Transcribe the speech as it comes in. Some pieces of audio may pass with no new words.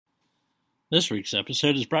This week's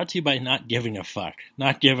episode is brought to you by Not Giving a Fuck.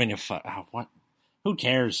 Not giving a fuck. Oh, what? Who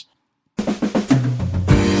cares? Before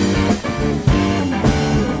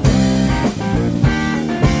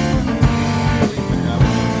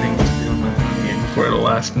it'll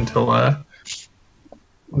last until the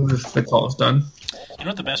call is done. You know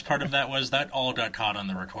what the best part of that was? That all got caught on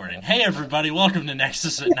the recording. Hey everybody, welcome to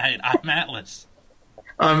Nexus at Night. I'm Atlas.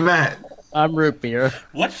 I'm Matt. I'm Root Beer.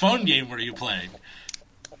 What phone game were you playing?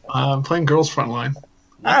 I'm playing Girls Frontline.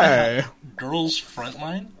 Hey. Girls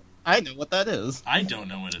Frontline? I know what that is. I don't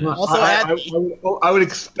know what it is. Also, I would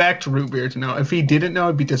expect Root Beer to know. If he didn't know,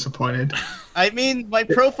 I'd be disappointed. I mean, my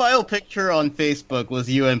profile picture on Facebook was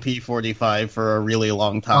UMP45 for a really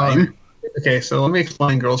long time. Okay, so let me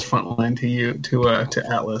explain Girls Frontline to you, to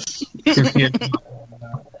Atlas. It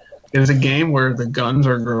is a game where the guns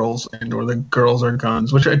are girls and or the girls are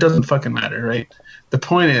guns, which it doesn't fucking matter, right? The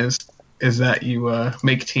point is that you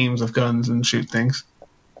make teams of guns and shoot things.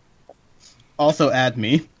 Also, add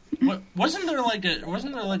me. Wasn't there like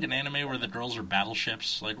an anime where the girls are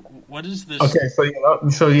battleships? Like, what is this? Okay,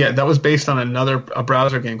 that was based on a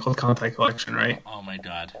browser game called Contact Collection, right? Oh my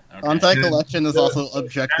god. Okay. Contact Collection is also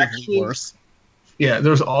objectively worse. Yeah,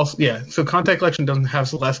 so Contact Collection doesn't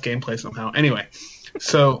have less gameplay somehow. Anyway,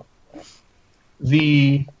 so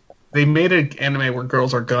they made an anime where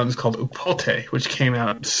girls are guns called Upote, which came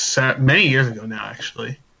out many years ago now,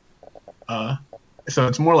 actually. So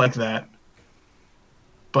it's more like that.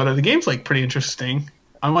 But the game's like pretty interesting.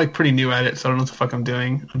 I'm like pretty new at it, so I don't know what the fuck I'm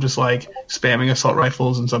doing. I'm just like spamming assault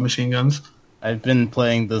rifles and submachine guns. I've been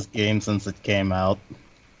playing this game since it came out.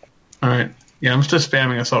 Alright. Yeah, I'm just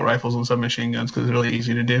spamming assault rifles and submachine guns because it's really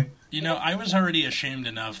easy to do. You know, I was already ashamed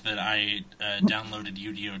enough that I downloaded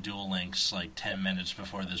Yu-Gi-Oh! Duel Links like 10 minutes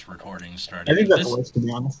before this recording started. I think that's worse, to be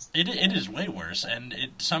honest. It is way worse, and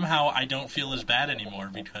somehow I don't feel as bad anymore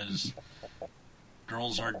because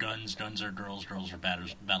girls are guns, guns are girls, girls are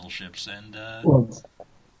battleships, and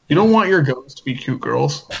you don't want your guns to be cute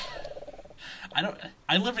girls.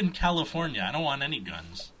 I live in California. I don't want any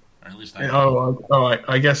guns, or at least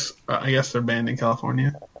I guess they're banned in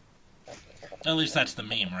California. At least that's the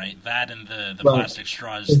meme, right? That and the plastic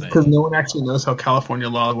straws thing. Because no one actually knows how California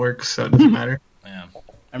law works, so it doesn't matter. Yeah.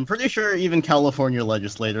 I'm pretty sure even California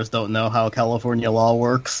legislators don't know how California law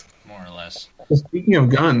works. More or less. So speaking of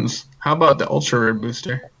guns, how about the Ultra Rare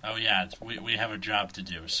booster? Oh yeah, we have a job to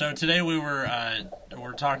do. So today we're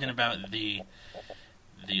talking about the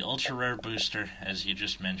Ultra Rare booster, as you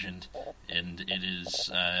just mentioned, and it is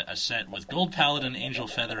a set with Gold Paladin, Angel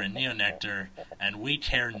Feather, and Neo Nectar, and we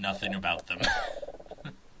care nothing about them.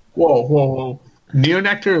 Whoa. Neo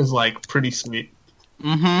Nectar is like pretty sweet.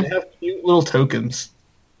 Mm-hmm. They have cute little tokens.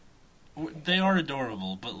 They are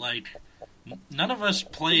adorable, but like none of us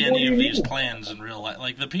play any of these clans in real life.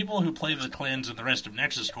 Like, the people who play the clans in the rest of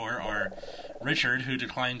Nexus Core are Richard, who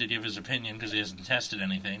declined to give his opinion because he hasn't tested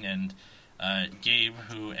anything, and Gabe,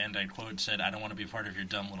 who, and I quote, said, "I don't want to be part of your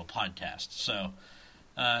dumb little podcast." So,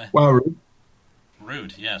 wow, rude.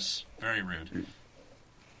 Rude, yes. Very rude.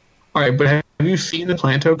 Alright, but have you seen the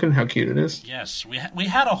clan token, how cute it is? Yes, we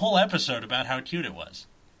had a whole episode about how cute it was.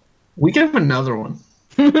 We can have another one.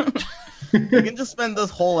 We can just spend this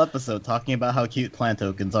whole episode talking about how cute plant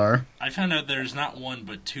tokens are. I found out there's not one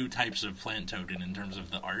but two types of plant token in terms of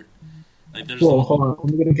the art. Like, there's Whoa, hold on. Let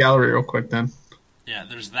me get a gallery real quick then. Yeah,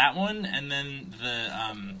 there's that one, and then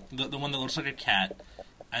the one that looks like a cat,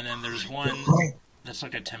 and then there's one that's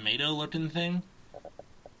like a tomato-looking thing.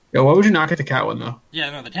 Yeah, why would you not get the cat one, though?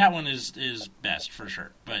 Yeah, no, the cat one is best, for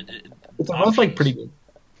sure. But it's almost like pretty good.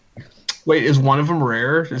 Wait, is one of them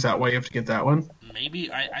rare? Is that why you have to get that one?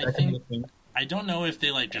 Maybe. I think... I don't know if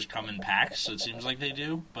they, like, just come in packs, so it seems like they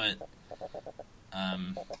do, but...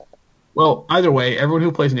 Well, either way, everyone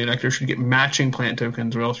who plays Neo Nectar should get matching plant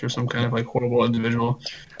tokens, or else you're some kind of like horrible individual.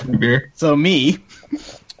 Beer. So me,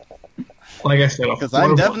 like I said, because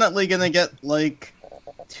I'm definitely gonna get like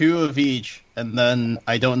 2 of each, and then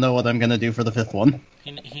I don't know what I'm gonna do for the 5th one.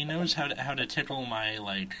 He knows how to tickle my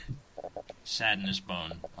like sadness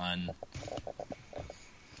bone on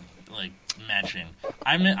like matching.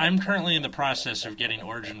 I'm currently in the process of getting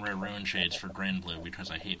Origin Rare Ruin Shades for Grand Blue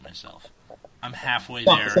because I hate myself. I'm halfway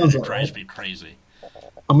there, and it drives me crazy.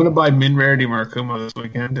 I'm going to buy Min Rarity Marikuma this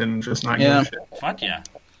weekend and just not give a shit. Fuck yeah.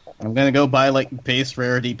 I'm going to go buy, like, base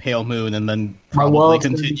rarity Pale Moon and then probably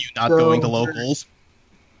continue not going to locals.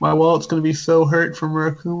 My wallet's going to be so hurt from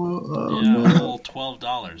Marikuma. Yeah, a whole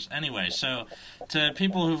 $12. Anyway, so to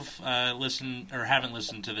people who've listened or haven't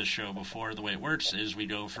listened to this show before, the way it works is we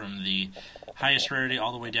go from the highest rarity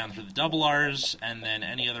all the way down through the double Rs, and then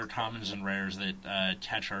any other commons and rares that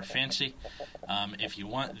catch our fancy. If you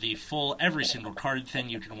want the full every single card thing,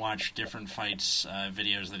 you can watch different fights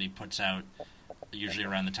videos that he puts out, usually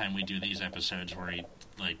around the time we do these episodes, where he,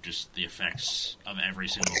 like, just the effects of every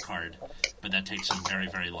single card. But that takes him very,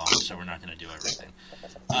 very long, so we're not going to do everything.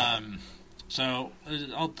 So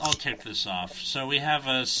I'll kick this off. So we have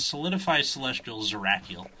a Solidify Celestial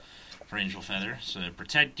Zerakiel for Angel Feather. So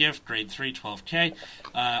Protect Gift, grade 3, 12k.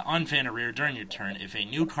 On Vanarreer, during your turn, if a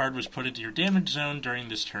new card was put into your damage zone during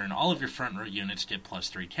this turn, all of your front row units get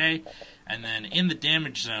plus 3k. And then in the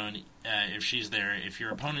damage zone, if she's there, if your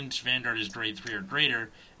opponent's Vanguard is grade 3 or greater,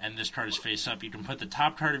 and this card is face up, you can put the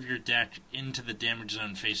top card of your deck into the damage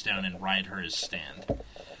zone face down and ride her as stand.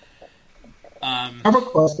 I have a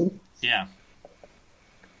question. Yeah.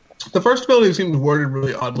 The first ability seems worded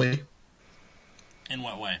really oddly. In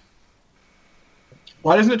what way?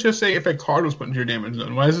 Why doesn't it just say if a card was put into your damage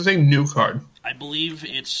zone? Why does it say new card? I believe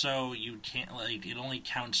it's so you can't, like, it only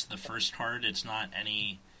counts the first card. It's not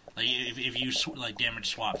any, like, if you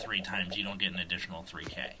damage swap 3 times, you don't get an additional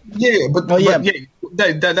 3k. Yeah, but that was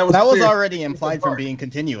that was clear. already implied from being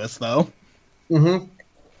continuous, though. Mm-hmm.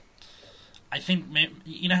 I think,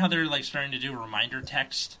 you know how they're, like, starting to do reminder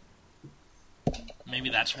text? Maybe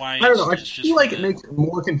that's why. I don't know. I feel like it makes it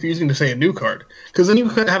more confusing to say a new card, because then you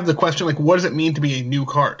could have the question, like, what does it mean to be a new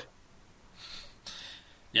card?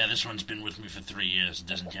 Yeah, this one's been with me for 3 years. It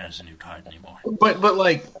doesn't count as a new card anymore. But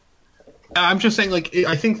like, I'm just saying, like,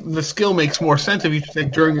 I think the skill makes more sense if you say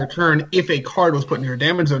during your turn, if a card was put in your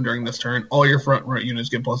damage zone during this turn, all your front row units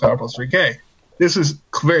get plus power plus 3k. This is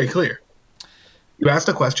very clear. You asked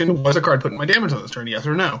the question, was a card put in my damage zone this turn, yes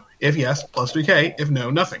or no? If yes, plus 3k. If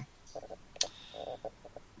no, nothing.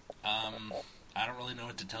 I don't really know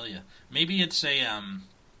what to tell you. Maybe it's a,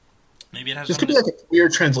 maybe it has... This could be like a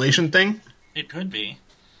weird translation thing. It could be.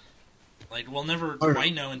 Like, we'll never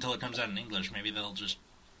quite know until it comes out in English. Maybe they'll just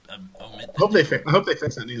omit that. I hope they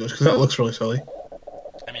fix that in English, because that looks really silly.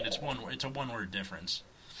 I mean, it's a one-word difference.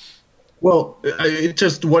 Well, it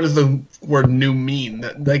just, what does the word new mean?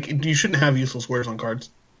 That, like, you shouldn't have useless words on cards.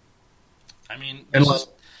 I mean, Unless...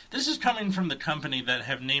 This is coming from the company that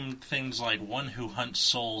have named things like One Who Hunts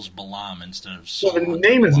Souls Balam instead of Soul. Well, the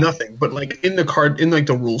name is nothing, but like in the card, in like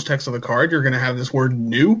the rules text of the card, you're going to have this word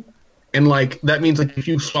new, and like that means like if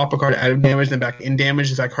you swap a card out of damage and back in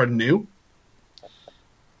damage, is that card new?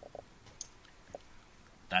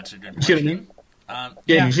 That's a good question. You see what I mean?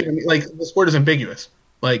 Yeah, you see what I mean? Like this word is ambiguous.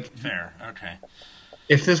 Like fair, okay.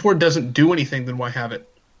 If this word doesn't do anything, then why have it?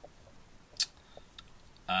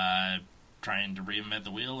 Trying to reinvent the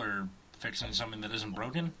wheel or fixing something that isn't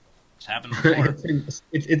broken? It's happened before.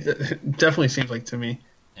 it definitely seems like to me.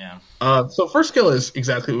 Yeah. So first skill is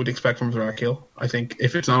exactly what we'd expect from Zerakiel. I think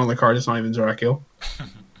if it's not on the card, it's not even Zerakiel.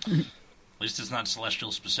 At least it's not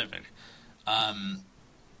Celestial specific.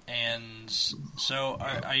 And so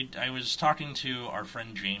I was talking to our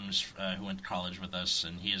friend James, who went to college with us,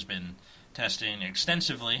 and he has been testing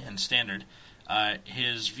extensively in Standard.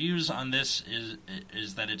 His views on this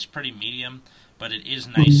is that it's pretty medium, but it is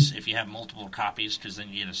nice if you have multiple copies, because then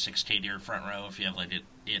you get a 6k to your front row if you have like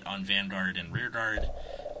it on Vanguard and Rearguard.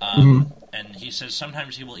 And he says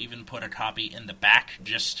sometimes he will even put a copy in the back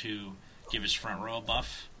just to give his front row a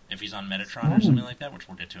buff if he's on Metatron or something like that, which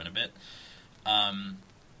we'll get to in a bit. And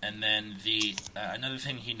then another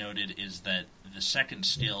thing he noted is that the second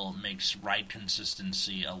skill makes ride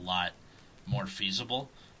consistency a lot more feasible,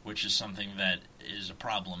 which is something that is a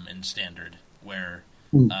problem in Standard, where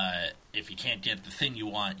if you can't get the thing you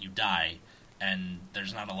want, you die, and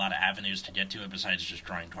there's not a lot of avenues to get to it besides just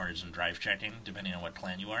drawing cards and drive checking, depending on what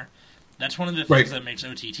clan you are. That's one of the things that makes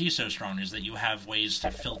OTT so strong, is that you have ways to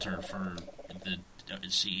filter for the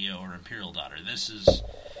CEO or Imperial Daughter. This is,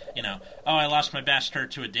 I lost my Bastard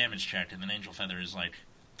to a damage check, and then Angel Feather is like,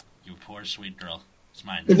 you poor sweet girl. It's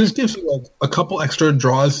mine. It just gives you like a couple extra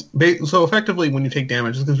draws. So effectively, when you take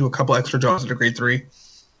damage, it gives you a couple extra draws at a grade 3.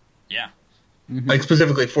 Yeah. Like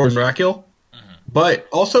specifically for Zerakiel. But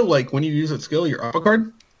also, like when you use that skill, you're up a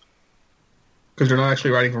card because you're not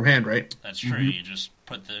actually riding from hand, right? That's true. You just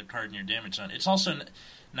put the card in your damage zone. It's also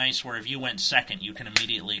nice where if you went second, you can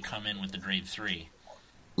immediately come in with the grade 3.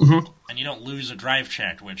 And you don't lose a drive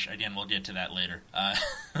check, which again we'll get to that later.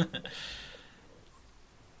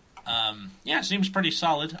 Yeah, seems pretty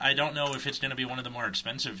solid. I don't know if it's going to be one of the more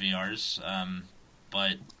expensive VRs,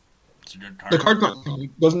 but it's a good card. The card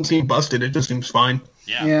doesn't seem busted. It just seems fine.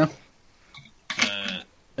 Yeah.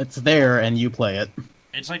 It's there, and you play it.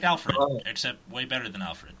 It's like Alfred, except way better than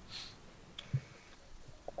Alfred.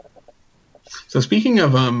 So speaking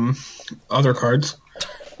of other cards,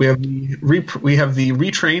 we have the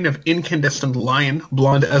retrain of Incandescent Lion,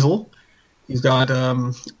 Blonde Ezel. He's got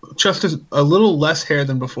just a little less hair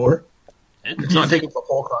than before. It's not taking the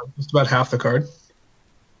whole card, just about half the card.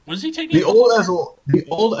 Was he taking the old Ezel? The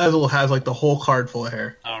old Ezel has like the whole card full of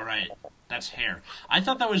hair. Oh right, that's hair. I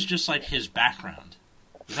thought that was just like his background.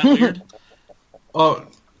 Is that weird? Oh,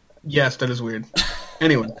 yes, that is weird.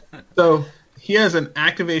 Anyway, so he has an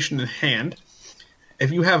activation in hand.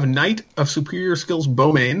 If you have Knight of Superior Skills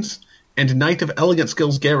Beaumains and Knight of Elegant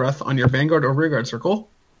Skills Gareth on your Vanguard or Rearguard circle,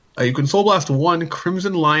 you can Soul Blast 1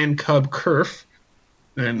 Crimson Lion Cub Kerf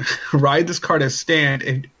and ride this card as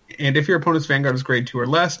stand. And if your opponent's Vanguard is grade 2 or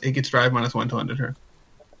less, it gets drive -1 to end a turn.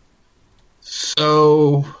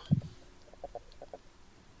 So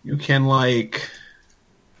you can like.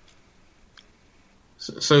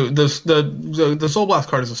 So the Soul Blast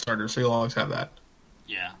card is a starter, so you'll always have that.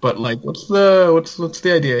 Yeah. But like, what's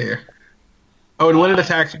the idea here? Oh, and when it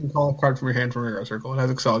attacks, you can call a card from your hand from your guard circle. It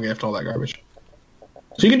has Excel Gift, all that garbage.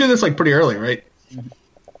 So you can do this like pretty early, right?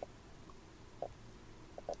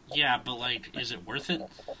 Yeah, but like, is it worth it?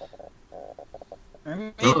 I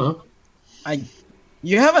mean, I don't know.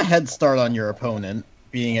 you have a head start on your opponent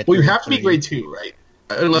being at. Well, you have to be grade 2, right?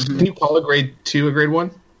 Unless can you call a grade 2 a grade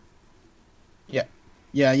 1?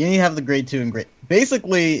 Yeah, you need to have the grade 2 and grade.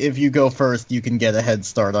 Basically, if you go first, you can get a head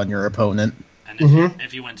start on your opponent. And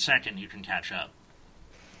if you went second, you can catch up.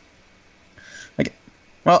 Okay.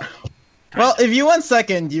 Well, if you went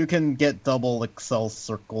second, you can get double Excel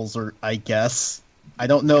circles, or I guess. I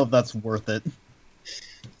don't know if that's worth it.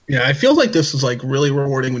 Yeah, I feel like this is like really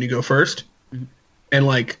rewarding when you go first, and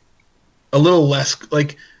like a little less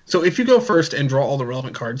like. So if you go first and draw all the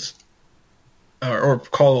relevant cards, or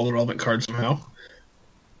call all the relevant cards somehow.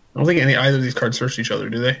 I don't think either of these cards search each other,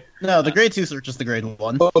 do they? No, the grade 2 searches the grade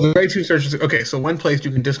 1. Oh, the grade 2 searches. Okay, so when placed,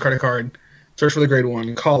 you can discard a card, search for the grade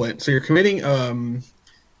 1, call it. So you're committing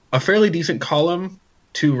a fairly decent column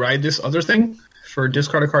to ride this other thing for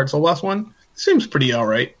discard a card Soul Blast 1. Seems pretty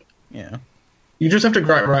alright. Yeah. You just have to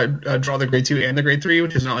draw the grade 2 and the grade 3,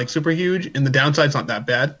 which is not like super huge, and the downside's not that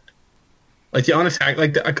bad. Like the on attack,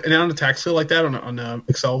 like an on attack skill like that on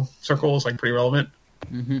Excel circle is like pretty relevant.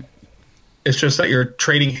 Mm-hmm. It's just that you're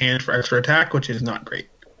trading hand for extra attack, which is not great.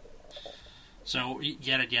 So,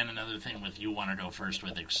 yet again, another thing with you want to go first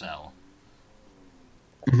with Excel.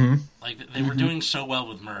 Mm-hmm. Like, they were doing so well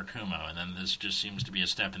with Murakumo, and then this just seems to be a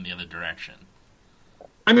step in the other direction.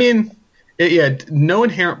 I mean, no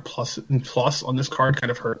inherent plus on this card kind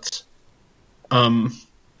of hurts.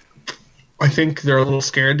 I think they're a little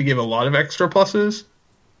scared to give a lot of extra pluses.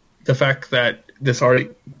 The fact that this already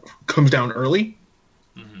comes down early.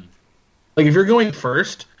 Like, if you're going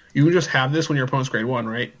first, you can just have this when your opponent's grade 1,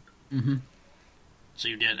 right? Mm-hmm. So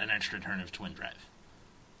you get an extra turn of Twin Drive.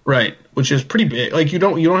 Right, which is pretty big. Like, you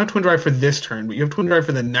don't have Twin Drive for this turn, but you have Twin Drive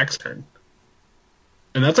for the next turn.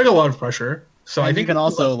 And that's, like, a lot of pressure. So and I think you can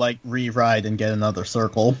also, like, re-ride and get another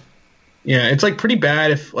circle. Yeah, it's, like, pretty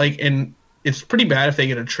bad if, like, and it's pretty bad if they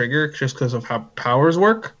get a trigger just because of how powers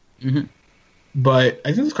work. Mm-hmm. But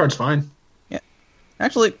I think this card's fine. Yeah.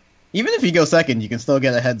 Actually, even if you go second, you can still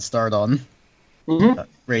get a head start on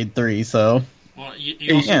grade 3, so... Well,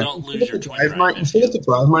 you also don't lose your Twin Drive. You still get the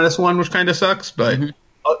drive -1, which kind of sucks, but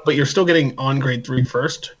you're still getting on grade 3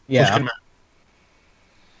 first. Yeah. Which can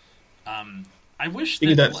matter. I wish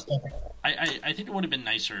I think it would have been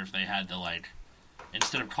nicer if they had to, like,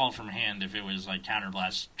 instead of call from hand, if it was, like,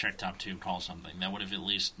 counterblast, check top 2, call something. That would have at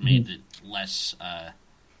least made it less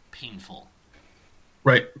painful.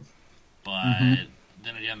 Right. But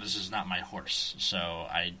then again, this is not my horse, so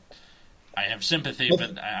I have sympathy,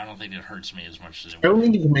 but I don't think it hurts me as much as it would. I don't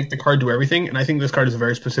think you can make the card do everything, and I think this card is a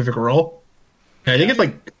very specific role. And I think it's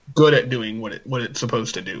like good at doing what it's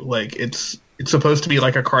supposed to do. Like it's supposed to be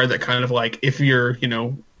like a card that kind of like if you're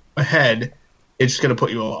ahead, it's going to put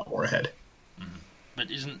you a lot more ahead. But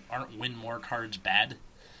aren't win more cards bad?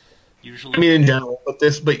 Usually, I mean in general, but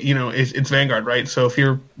it's Vanguard, right? So if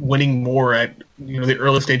you're winning more at the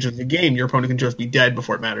early stages of the game, your opponent can just be dead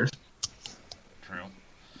before it matters. True.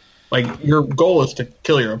 Like your goal is to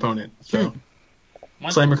kill your opponent. So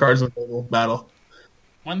slam your cards in the battle.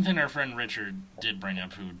 One thing our friend Richard did bring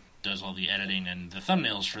up, who does all the editing and the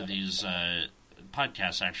thumbnails for these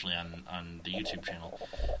podcasts, actually on the YouTube channel,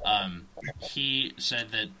 he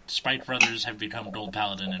said that Spike Brothers have become Gold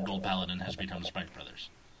Paladin, and Gold Paladin has become Spike Brothers.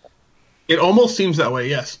 It almost seems that way,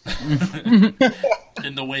 yes.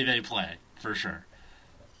 In the way they play, for sure.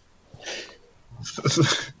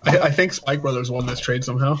 I think Spike Brothers won this trade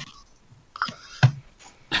somehow.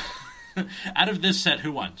 Out of this set,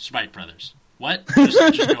 who won? Spike Brothers. What?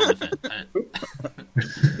 Just go with it.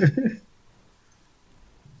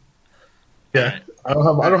 Yeah. I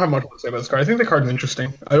don't have much to say about this card. I think the card's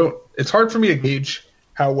interesting. It's hard for me to gauge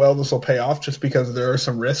how well this will pay off, just because there are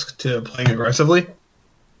some risks to playing aggressively,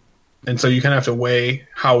 and so you kind of have to weigh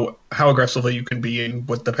how aggressively you can be and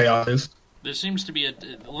what the payoff is. There seems to be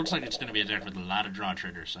it looks like it's going to be a deck with a lot of draw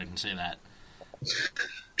triggers. I can say that.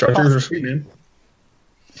 Draw triggers are sweet, man.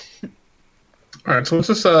 All right, so what's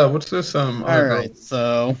this? All right,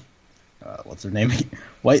 so what's her name?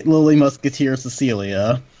 White Lily Musketeer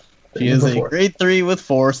Cecilia. She is a grade 3 with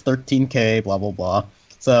force, 13k, blah blah blah.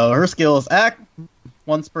 So her skill is act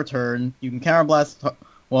once per turn. You can counterblast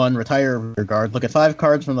one, retire your guard, look at 5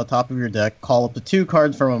 cards from the top of your deck, call up to 2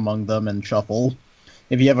 cards from among them, and shuffle.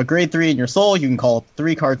 If you have a grade 3 in your soul, you can call up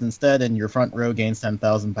 3 cards instead, and your front row gains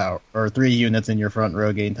 10,000 power, or 3 units in your front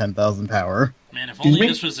row gain 10,000 power. Man, if only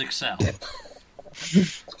this was Excel.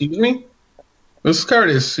 Excuse me? This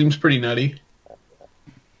card seems pretty nutty.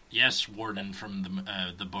 Yes, Warden from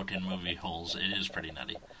the book and movie Holes. It is pretty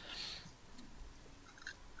nutty.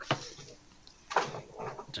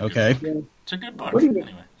 Okay. It's a good book,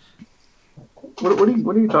 anyway. What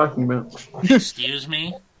are you talking about? Excuse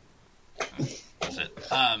me? That's it.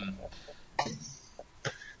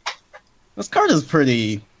 This card is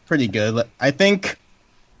pretty good. I think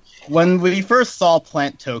when we first saw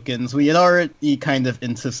plant tokens, we had already kind of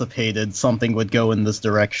anticipated something would go in this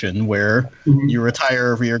direction, where you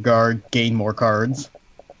retire rear guard, gain more cards.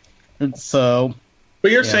 And so,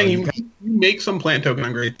 but you're saying you make some plant token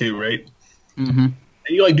on grade 2, right? Mm-hmm. And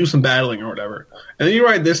you do some battling or whatever, and then you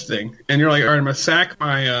ride this thing, and you're like, all right, I'm gonna sack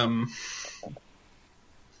my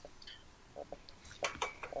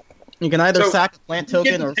You can either sack a plant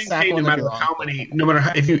token or sack one of your own. No matter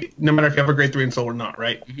if you have a grade 3 in soul or not,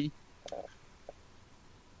 right? Mm-hmm.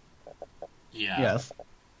 Yeah. Yes.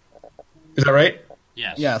 Is that right?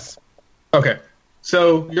 Yes. Yes. Okay.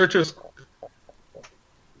 So you're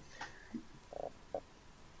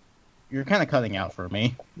kind of cutting out for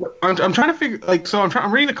me. I'm trying to figure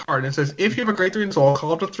I'm reading the card and it says if you have a grade 3 in soul,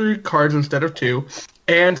 call up to 3 cards instead of 2,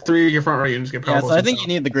 and 3 of your front row units get powerful. Yes, I think you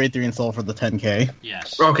need the grade 3 in soul for the 10k.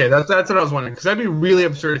 Yes. Okay, that's what I was wondering, because that'd be really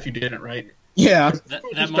absurd if you didn't, right? Yeah.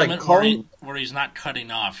 That moment where he's not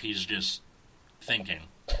cutting off, he's just thinking.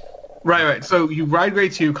 Right. So you ride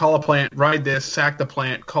grade 2, call a plant, ride this, sack the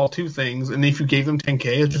plant, call 2 things, and if you gave them 10k,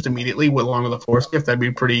 it's just immediately along with a force gift, that'd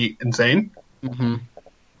be pretty insane. Mm-hmm.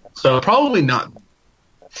 So probably not.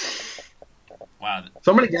 Wow.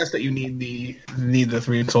 Somebody guessed that you need the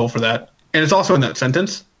 3 in soul for that, and it's also in that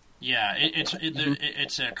sentence. Yeah,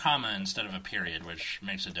 it's a comma instead of a period, which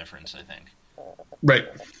makes a difference, I think. Right.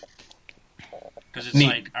 Because it's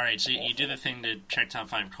like, all right, so you do the thing to check top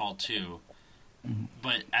 5, call 2,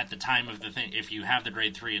 but at the time of the thing, if you have the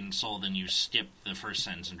grade 3 in soul, then you skip the first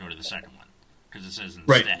sentence and go to the second one, because it says instead.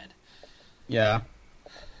 Right. Yeah.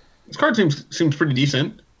 This card seems pretty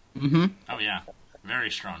decent. Mm-hmm. Oh yeah,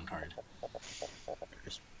 very strong card.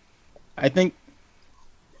 I think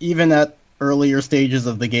even at earlier stages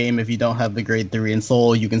of the game, if you don't have the grade 3 in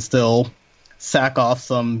soul, you can still sack off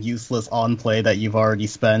some useless on play that you've already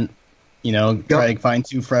spent. Try to find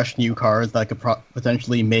 2 fresh new cards that could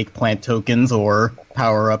potentially make plant tokens or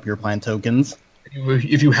power up your plant tokens.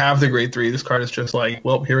 If you have the grade 3, this card is just like,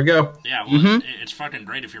 well, here we go. Yeah, well, it's fucking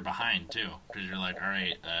great if you're behind, too. Because you're like, all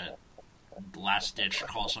right, last ditch,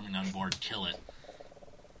 call something on board, kill it.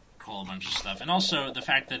 Call a bunch of stuff. And also, the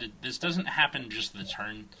fact that this doesn't happen just the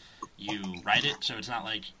turn you write it, so it's not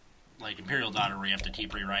like Imperial Daughter where you have to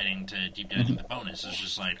keep rewriting to keep getting the bonus. It's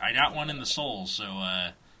just like, I got one in the soul, so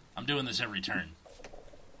I'm doing this every turn.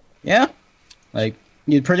 Yeah.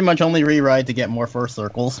 You'd pretty much only rewrite to get more first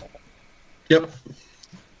circles. Yep.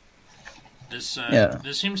 This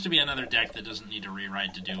seems to be another deck that doesn't need to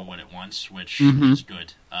rewrite to do what it wants, which is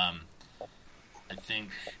good. I think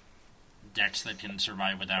decks that can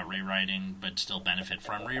survive without rewriting but still benefit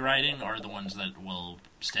from rewriting are the ones that will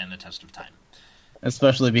stand the test of time.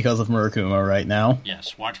 Especially because of Murukuma right now.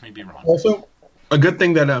 Yes, watch me be wrong. Also, a good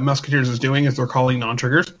thing that Musketeers is doing is they're calling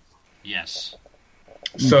non-triggers. Yes.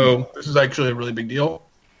 So this is actually a really big deal.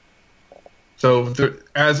 So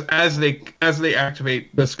as they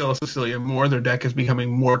activate the Skill of Cecilia more, their deck is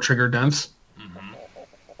becoming more trigger dense,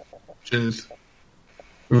 which is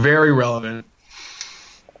very relevant.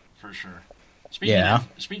 For sure.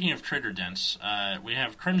 Speaking of trigger dense, we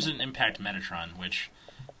have Crimson Impact Metatron, which,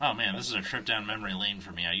 oh man, this is a trip down memory lane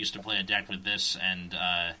for me. I used to play a deck with this and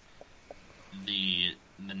the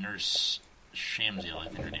Nurse Shamsiel, I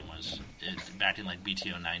think her name was, back in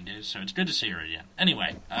BTO 9 days. So it's good to see her again.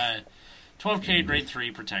 Anyway, 12k grade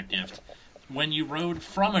 3 Protect Gift. When you rode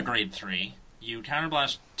from a grade 3, you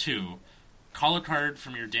counterblast 2, call a card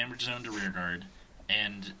from your damage zone to rear guard,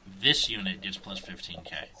 and this unit gets plus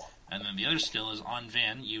 15k. And then the other skill is on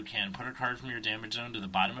Van, you can put a card from your damage zone to the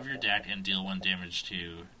bottom of your deck and deal 1 damage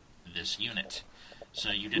to this unit. So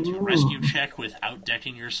you get to rescue check without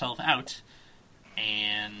decking yourself out,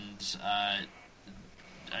 and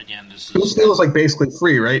again, this This skill is like basically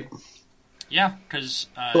free, right? Yeah, because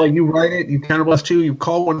So, like you write it, you counterblast 2, you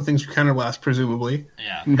call one of the things you counterblast, presumably.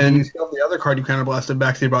 yeah. And then you steal the other card you counterblasted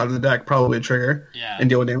back to the bottom of the deck, probably a trigger, Yeah. and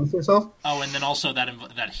deal with damage to yourself. Oh, and then also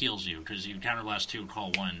that heals you, because you counterblast 2,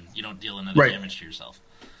 call 1, you don't deal another Right. damage to yourself.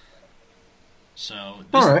 So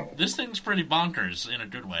Alright. this thing's pretty bonkers in a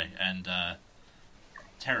good way, and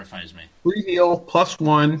terrifies me. Free heal,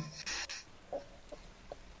 +1,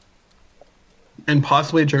 and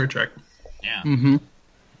possibly a trigger check. Yeah. Mm-hmm.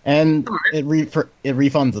 And Alright. it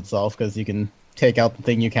refunds itself because you can take out the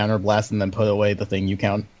thing you counterblast and then put away the thing you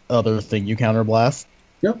other thing you counterblast.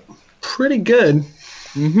 Yep. Pretty good.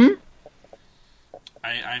 Mm-hmm.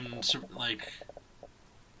 I'm like,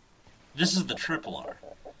 this is the triple R.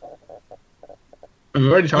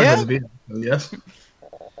 We've already talked Yeah. about the video, so yes.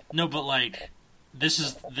 No, but like, this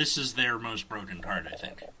is their most broken card, I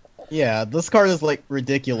think. Yeah, this card is like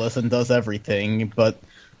ridiculous and does everything, but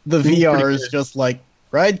the Pretty VR is good. just like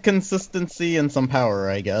ride consistency and some power,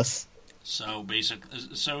 I guess. So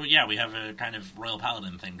yeah, we have a kind of Royal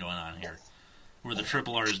Paladin thing going on here, where the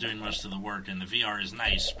triple R is doing most of the work, and the VR is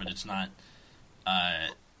nice, but it's not,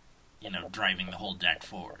 driving the whole deck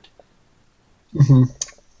forward.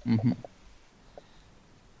 Mm-hmm. Mm-hmm.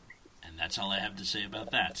 And that's all I have to say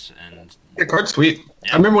about that. And The card's sweet.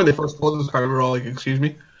 Yeah. I remember when they first pulled this card, we were all like, excuse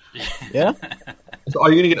me? Yeah. So are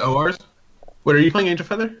you going to get ORs? Wait, are you playing Angel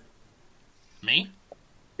Feather? me?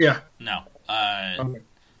 Yeah. No. Okay.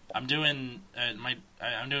 I'm doing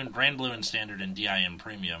I'm doing Grand Blue and Standard and DI and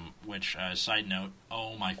Premium. Which side note,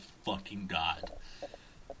 oh my fucking god,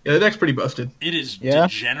 Yeah, the deck's pretty busted. it is Yeah.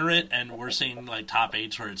 degenerate, and we're seeing like top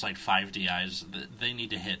 8s where it's like 5 DIs. They need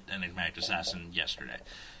to hit an Enigmatic Assassin yesterday,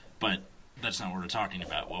 but that's not what we're talking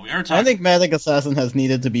about. What we are talking, I think Magic Assassin has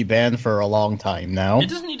needed to be banned for a long time now. it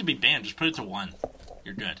doesn't need to be banned. Just put it to 1.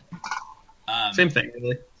 You're good. Same thing,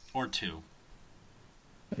 really. Or 2.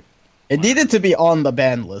 It needed to be on the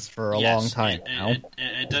ban list for a Yes, long time now.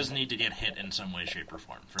 It does need to get hit in some way, shape, or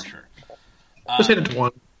form, for sure. Just hit it to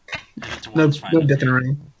 1. Hit it to No, one's fine no with dicking me.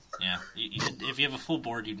 around. Yeah, if you have a full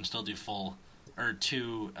board, you can still do full, or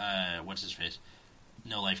 2, what's his face?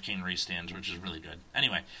 No Life King race stands, which is really good.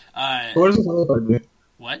 Anyway, What does this other card do?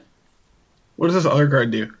 what? What does this other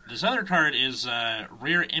card do? This other card is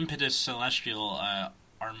Rear Impetus Celestial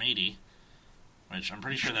Armady, which I'm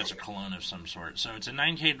pretty sure that's a cologne of some sort. So it's a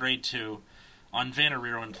 9k grade 2. On Vanna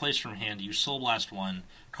Rear, when placed from hand, you Soul Blast 1,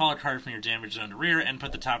 call a card from your damage zone to rear, and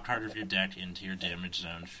put the top card of your deck into your damage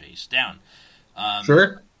zone face down.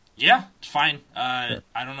 Sure. Yeah, it's fine. I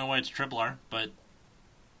don't know why it's triple R, but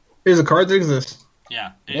Here's a card that exists.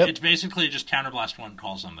 yeah, Yep. it's basically just Counterblast 1,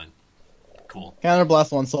 call something. Cool.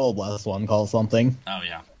 Counterblast 1, Soul Blast 1, call something. Oh,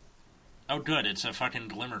 yeah. Oh, good, it's a fucking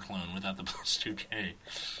Glimmer clone without the plus 2k.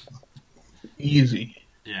 Easy.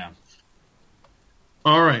 Yeah.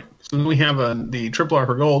 All right. So then we have the triple R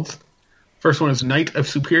for golds. First one is Knight of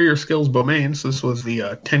Superior Skills Beaumain. So this was the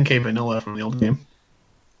 10k vanilla from the old game.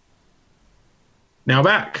 Now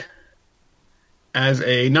back as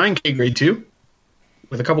a 9k grade 2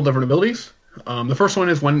 with a couple different abilities. The first one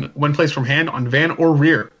is when placed from hand on van or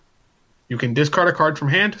rear. You can discard a card from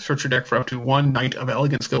hand, search your deck for up to 1 Knight of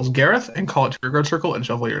Elegant Skills Gareth, and call it to your guard circle and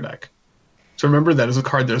shuffle your deck. So remember, that is a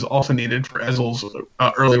card that is also needed for Ezel's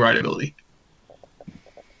early ride ability.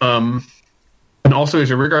 And also, as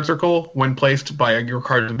your rear guard circle, when placed by your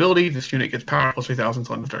card's ability, this unit gets power plus 3,000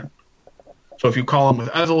 until end of turn. So if you call him with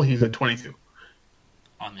Ezel, he's at 22.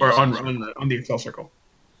 On the Or Excel on circle. the Excel circle.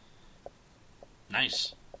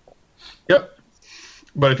 Nice. Yep.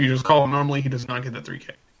 But if you just call him normally, he does not get that 3k.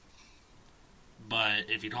 But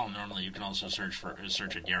if you call him normally, you can also search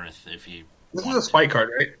a Gareth if you This want is a spike card,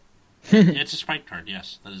 right? It's a spike card,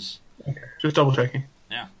 yes. That is, Just double checking.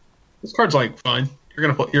 yeah. This card's like fine. You're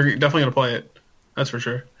definitely gonna play it. That's for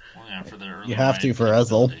sure. Well, yeah, for the early You have ride to for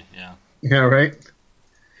Ezel. capability, yeah. Yeah, right.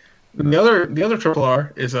 And the other triple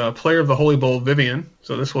R is a Player of the Holy Bull Vivian.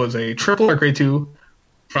 So this was a triple R grade 2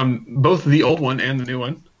 from both the old one and the new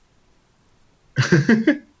one.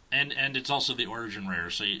 And it's also the origin rare,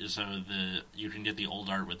 so you can get the old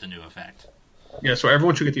art with the new effect. Yeah, so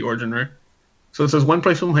everyone should get the origin rare. So it says when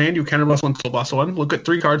placed from hand, you counterblast 1, Soul Blast 1. Look at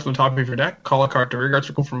 3 cards from the top of your deck. Call a card to rear guard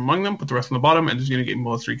circle from among them. Put the rest on the bottom, and this unit get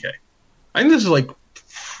bonus 3k. I think this is like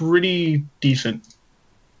pretty decent.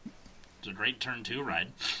 It's a great turn 2 ride.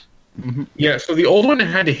 Yeah, so the old one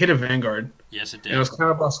had to hit a Vanguard. Yes, it And it did. was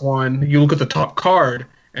counter+1. You look at the top card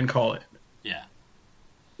and call it. Yeah.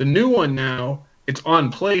 The new one now, it's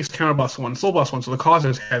on place, counter+1, soul+1, so the cost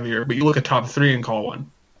is heavier, but you look at top 3 and call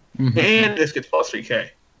one. Mhm. And this gets plus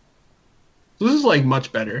 3k. So this is like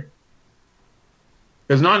much better.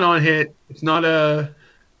 It's not an on hit. It's not a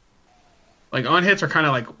like on hits are kind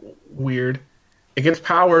of like weird. It gets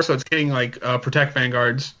power, so it's getting like protect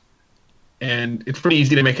vanguards, and it's pretty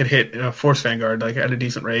easy to make it hit force vanguard like at a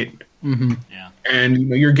decent rate. Mhm. Yeah. And you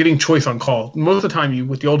know, you're getting choice on call. Most of the time, you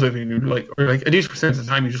with the old Vivian, you like or like a decent percentage of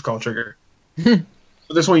the time, you just call trigger. So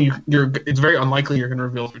this one, it's very unlikely you're going to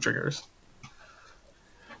reveal 3 triggers.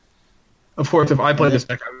 Of course, if I play this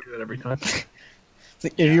deck, I would do that every time. So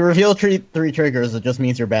if you reveal three triggers, it just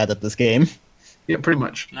means you're bad at this game. Yeah, pretty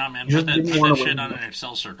much. No, man, You put just that didn't wanna shit win. on an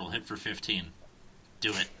Excel circle. Hit for 15.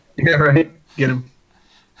 Do it. Yeah, right. Get him.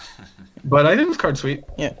 But I think this card's sweet.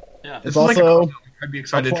 Yeah. This It's is like a also card I'd be a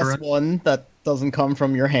excited to run. +1 that doesn't come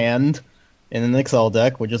from your hand in an Excel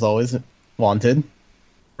deck, which is always wanted.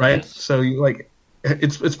 Right? Yes. So you like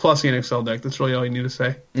it's plus an Excel deck. That's really all you need to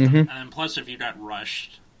say. Mm-hmm. And then plus, if you got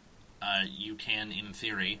rushed, you can, in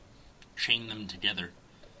theory, chain them together.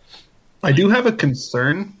 I do have a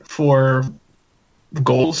concern for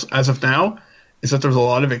goals as of now, is that there's a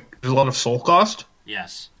lot of soul cost.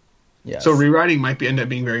 Yes. Yes. So rewriting might end up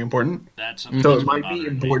being very important. That's So that's it might be bothering me.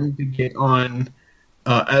 important to get on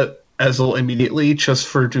Ezel immediately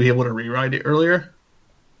just to be able to rewrite it earlier.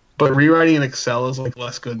 But rewriting in Excel is like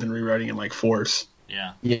less good than rewriting in like Force.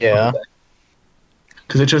 Yeah. Yeah.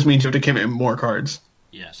 Because it just means you have to commit more cards.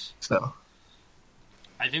 Yes. So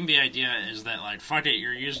I think the idea is that, like, fuck it,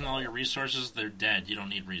 you're using all your resources, they're dead, you don't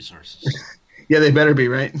need resources. yeah, they better be,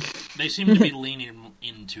 right? They seem to be leaning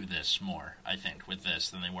into this more, I think, with this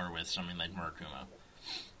than they were with something like Murakumo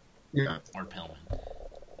Yeah. or Pillman.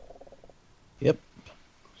 Yep.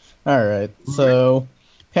 Alright, so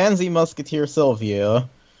Pansy Musketeer Sylvia,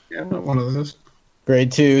 Yeah, not one of those.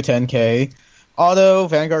 grade 2, 10k. Auto,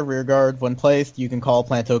 Vanguard, Rearguard. When placed, you can call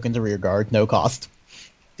plant token to Rearguard, no cost.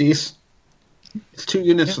 These. It's 2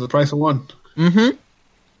 units for the price of 1. Mm-hmm.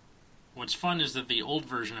 What's fun is that the old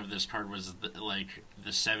version of this card was, the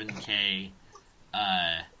 7k...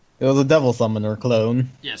 It was a Devil Summoner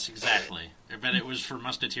clone. Yes, exactly. But it was for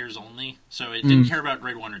Musketeers only, so it didn't care about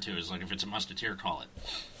grade 1 or 2. It's like, if it's a Musketeer, call it.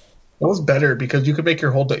 That was better because you could make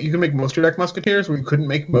your whole deck. You could make most of your deck Musketeers, where you couldn't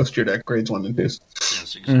make most of your deck grades 1 and 2.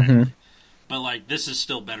 Yes, exactly. But, like, this is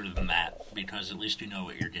still better than that, because at least you know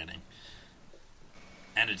what you're getting.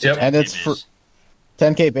 And it's Yep. a 10K And it's base.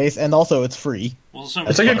 10k base, and also it's free. Well, so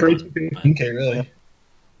It's like a grade 2 but- 15k, really. Yeah.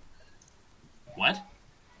 What?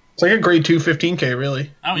 It's like a grade 2 15k,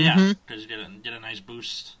 really. Oh, yeah, Mhm. because you get a nice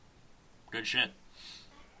boost. Good shit.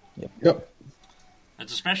 Yep.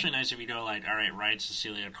 It's especially nice if you go like, alright, right,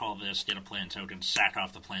 Cecilia, call this, get a plant token, sack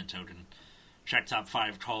off the plant token, check top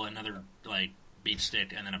 5, call another, like, beat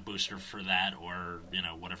stick, and then a booster for that, or,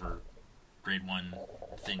 whatever grade 1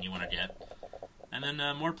 thing you want to get. And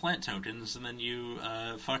then more plant tokens, and then you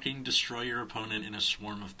fucking destroy your opponent in a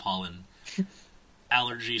swarm of pollen.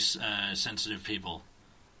 Allergy-sensitive people,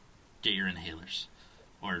 get your inhalers.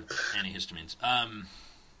 Or antihistamines.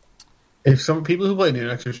 If some people who play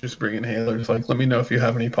Nunex should just bring inhalers, like, let me know if you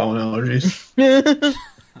have any pollen allergies.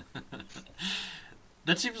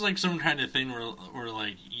 That seems like some kind of thing where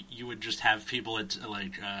like, you would just have people at,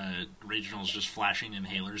 like, regionals just flashing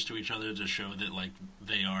inhalers to each other to show that, like,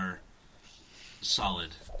 they are solid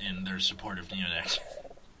in their support of Neodex.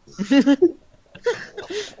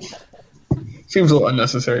 Seems a little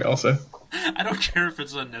unnecessary, also. I don't care if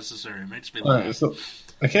it's unnecessary. It makes me Alright, laugh. so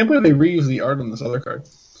I can't believe they reuse the art on this other card.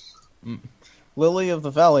 Lily of the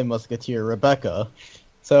Valley Musketeer, Rebecca.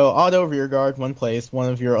 So, auto rearguard, when placed, one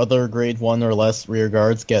of your other grade 1 or less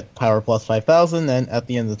rearguards get power plus 5,000, and at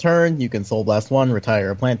the end of the turn, you can Soul Blast 1,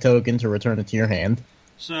 retire a plant token to return it to your hand.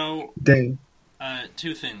 So, Dang.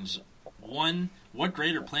 2 things. 1, what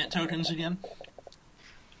grade are plant tokens again?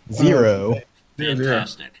 0.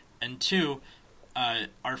 Fantastic. And 2,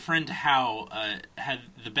 our friend Hao had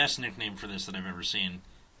the best nickname for this that I've ever seen.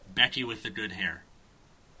 Becky with the good hair.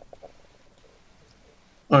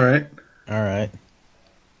 Alright. Alright.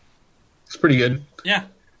 It's pretty good. Yeah.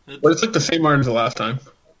 But it's like the same art as the last time.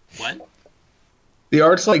 What? The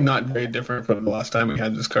art's like not very different from the last time we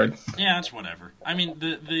had this card. Yeah, it's whatever. I mean,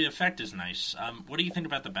 the effect is nice. What do you think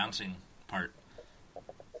about the bouncing part? I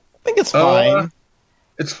think it's fine.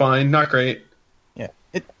 It's fine, not great. Yeah.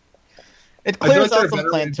 It I feel clears like there out are some better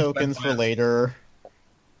plant ways to tokens spend for later.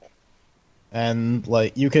 And,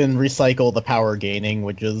 like, you can recycle the power gaining,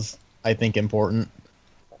 which is, I think, important.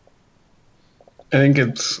 I think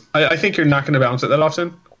I think you're not going to bounce it that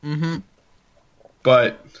often. Mm-hmm.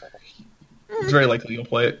 but it's very likely you'll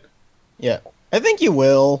play it. Yeah, I think you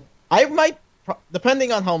will. I might,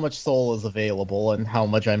 depending on how much soul is available and how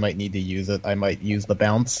much I might need to use it, I might use the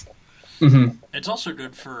bounce. Mm-hmm. It's also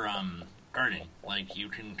good for guarding. Like, you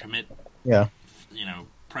can commit,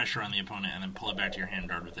 pressure on the opponent and then pull it back to your hand,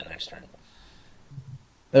 guard with it next turn.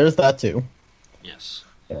 There's that too. Yes.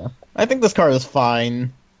 Yeah, I think this card is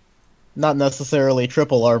fine. Not necessarily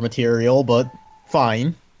triple R material, but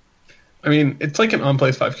fine. I mean, it's like an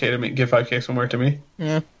on-place 5k to give 5k somewhere to me.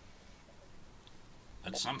 Yeah.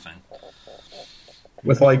 That's something.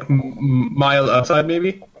 With, like, mild upside,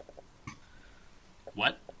 maybe?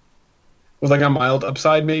 What? With, like, a mild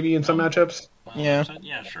upside, maybe, in some matchups? Yeah.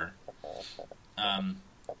 Yeah, sure.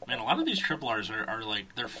 Man, a lot of these triple Rs are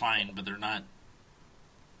like, they're fine, but they're not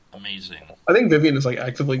amazing. I think Vivian is, like,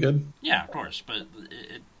 actively good. Yeah, of course, but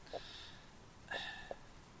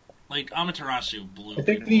like, Amaterasu blew. I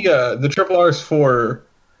think the triple Rs for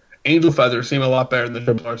Angel Feather seem a lot better than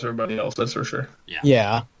the triple Rs for everybody else, that's for sure.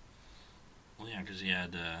 Yeah. Well, yeah, because he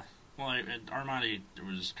had, Armati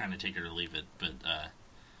was kind of take it or leave it, but,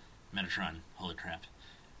 Metatron, holy crap.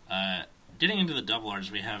 Getting into the double Rs,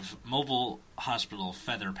 we have Mobile Hospital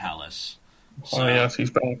Feather Palace. So, oh, yes, he's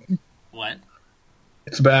back. What?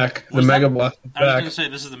 It's back. The Mega Blast is back. I was going to say,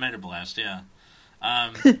 this is the Mega Blast, yeah.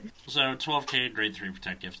 So, 12k, grade 3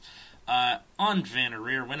 Protect Gift. On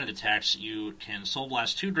Vanarreer, when it attacks, you can Soul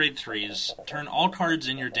Blast 2 grade 3s, turn all cards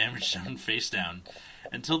in your damage zone face down.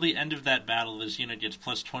 Until the end of that battle, this unit gets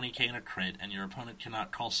plus 20k in a crit, and your opponent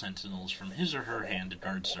cannot call Sentinels from his or her hand to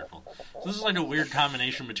guard circle. So this is like a weird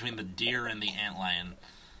combination between the deer and the antlion.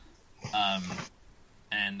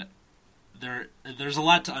 And there's a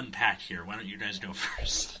lot to unpack here. Why don't you guys go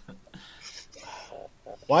first?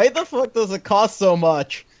 Why the fuck does it cost so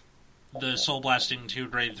much? The Soul Blasting 2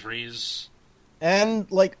 grade 3s.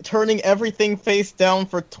 And, like, turning everything face down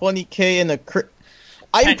for 20k in a crit.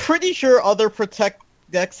 I'm pretty sure other Protect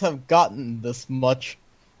decks have gotten this much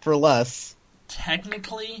for less.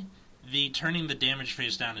 Technically, the turning the damage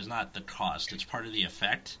face down is not the cost. It's part of the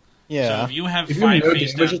effect. Yeah. So if you have if 5 you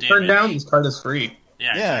face down damage turned down, this card is free.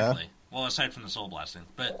 Yeah, exactly. Well, aside from the Soul Blasting.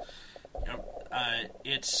 But,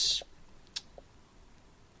 it's...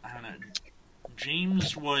 I don't know.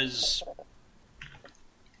 James was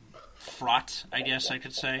fraught, I guess I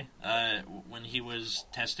could say, when he was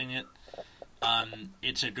testing it.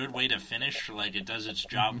 It's a good way to finish, like, it does its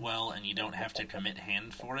job well, and you don't have to commit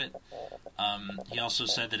hand for it. He also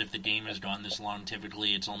said that if the game has gone this long,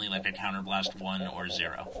 typically it's only like a Counterblast 1 or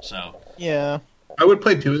 0, so... Yeah. I would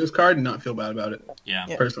play 2 of this card and not feel bad about it. Yeah.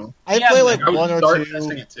 Personally. I play like I would 1 or start 2.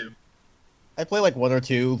 testing it too. I play like 1 or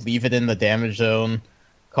 2, leave it in the damage zone,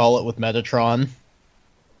 call it with Metatron.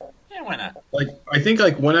 Yeah, why not? Like, I think,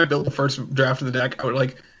 like, when I built the first draft of the deck, I would,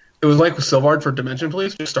 like... It was like with Sylvard for Dimension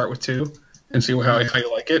Police, just start with 2 and see how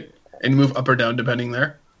you like it, and move up or down depending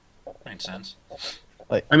there. Makes sense.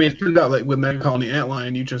 I mean, it turned out, like, with Mega Colony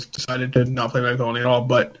Antlion, you just decided to not play Mega Colony at all,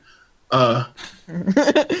 but...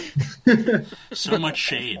 So much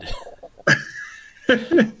shade.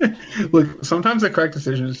 Look, sometimes the correct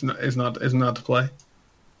decision is not to play.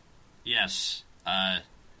 Yes.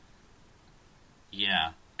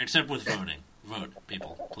 Yeah. Except with voting. Vote,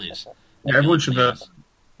 people, please. Yeah, everyone should vote.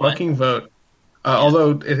 Fucking vote.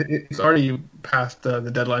 Although it's already past the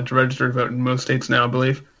deadline to register to vote in most states now, I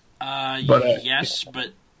believe. Yes, but...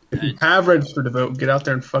 If you have registered to vote, get out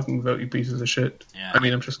there and fucking vote, you pieces of shit. Yeah. I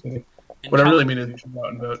mean, I'm just kidding. What I really mean is you should go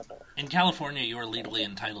out and vote. In California, you are legally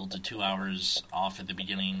entitled to 2 hours off at the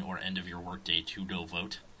beginning or end of your workday to go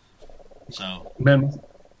vote. So... Man,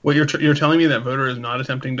 what you're telling me that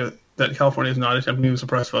that California is not attempting to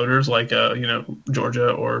suppress voters like,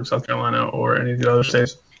 Georgia or South Carolina or any of the other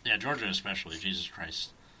states? Yeah, Georgia especially. Jesus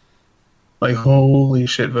Christ. Like, holy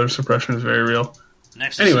shit, voter suppression is very real.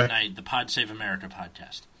 Next is tonight, the Pod Save America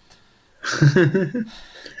podcast.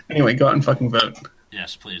 Anyway, go out and fucking vote.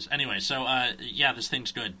 Yes, please. Anyway, so, this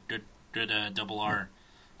thing's good. Good double R.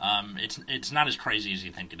 It's not as crazy as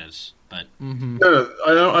you think it is, but... Mm-hmm. No,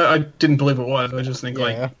 I didn't believe it was. I just think,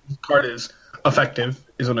 the card is effective,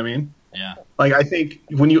 is what I mean. Yeah. Like, I think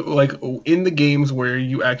when you, like, in the games where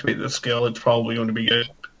you activate the skill, it's probably going to be good.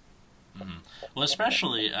 Mm-hmm. Well,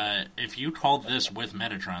 especially if you called this with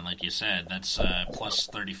Metatron, like you said, that's plus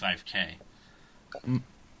 35k.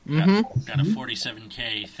 Mm-hmm. Got a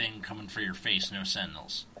 47k thing coming for your face, no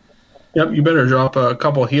Sentinels. Yep, you better drop a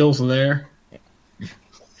couple heals there. Yeah.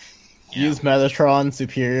 Use Metatron,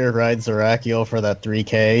 Superior, Ride Zerakiel for that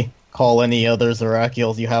 3k. Call any other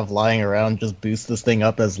Zerakiels you have lying around, just boost this thing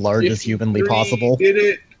up as large as humanly possible. Did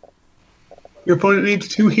it. Your opponent needs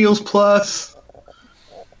 2 heals plus.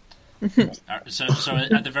 So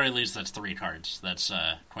at the very least, that's 3 cards. That's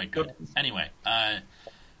quite good. Anyway,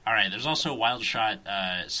 all right. There's also Wild Shot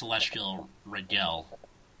Celestial Regel.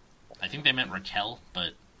 I think they meant Raquel,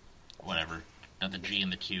 but whatever. Got the G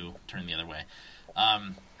and the Q turned the other way.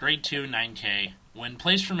 Grade 2, 9k. When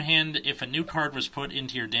placed from hand, if a new card was put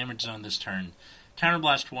into your damage zone this turn,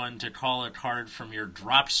 counterblast 1 to call a card from your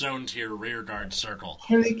drop zone to your rear guard circle.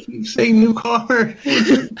 Why do they keep saying new card?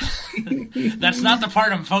 That's not the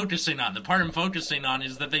part I'm focusing on. The part I'm focusing on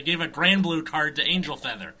is that they gave a Grand Blue card to Angel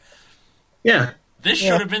Feather. Yeah. This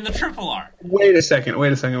should have been the triple R. Wait a second.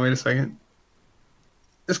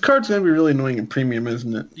 This card's going to be really annoying in premium,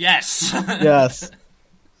 isn't it? Yes. Yes.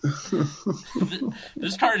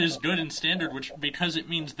 This card is good in standard, because it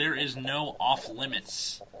means there is no off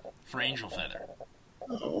limits for Angel Feather.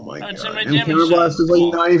 Oh my god! It's in my And damage Counterblast zone. is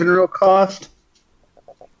like not even real cost.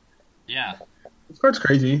 Yeah. This card's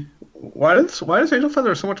crazy. Why does Angel Feather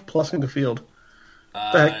have so much plus in the field?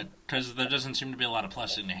 Because there doesn't seem to be a lot of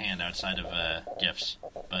plus in the hand outside of gifts.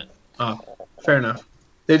 But Oh, fair enough.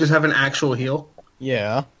 They just have an actual heal.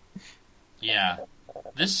 Yeah. yeah,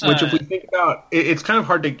 this Which, if we think about, it's kind of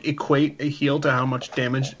hard to equate a heal to how much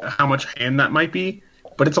damage, how much hand that might be,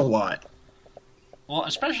 but it's a lot. well,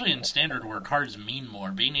 especially in standard where cards mean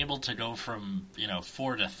more, being able to go from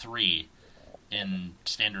 4 to 3 in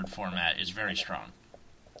standard format is very strong.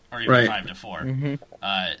 Or even Right. 5 to 4.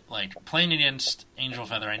 Like, playing against Angel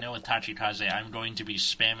Feather, I know with Tachikaze, I'm going to be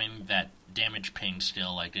spamming that damage ping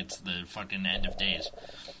skill like it's the fucking end of days.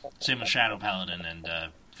 Same with Shadow Paladin and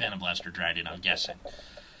Phantom Blaster Dragon, I'm guessing.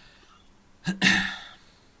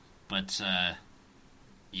 But,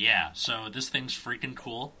 yeah, so this thing's freaking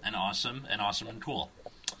cool and awesome and cool.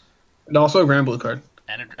 And also a Grand Blue card.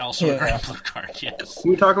 And also a Grand Blue card, yes.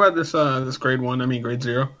 Can we talk about this this grade 1, grade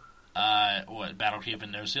 0? What, Battlekeep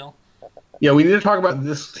and No Seal? Yeah, we need to talk about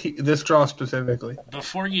this draw specifically.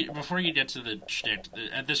 Before you get to the shtick,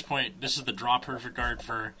 at this point, this is the draw perfect card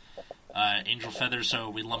for Angel Feather, so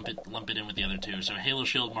we lump it in with the other two. So Halo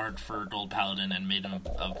Shield Mark for Gold Paladin and Maiden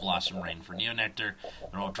of Blossom Rain for Neo Nectar.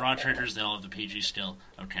 They're all draw triggers. They all have the PG skill.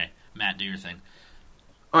 Okay, Matt, do your thing.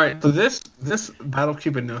 All right, so this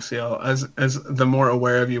Battlekeep and No Seal, as the more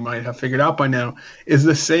aware of you might have figured out by now, is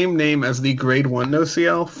the same name as the grade 1 No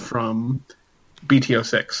Seal from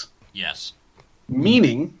BTO6. Yes.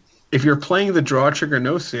 Meaning, if you're playing the draw trigger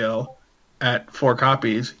No Seal at 4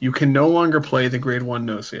 copies, you can no longer play the grade 1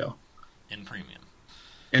 No Seal In premium.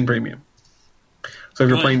 in premium. So if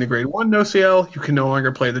you're Good. playing the grade 1 No Seal, you can no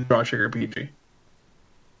longer play the draw trigger PG.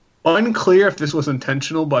 Unclear if this was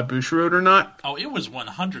intentional by Bushiroad or not. Oh, it was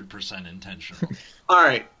 100% intentional. All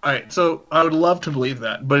right. So I would love to believe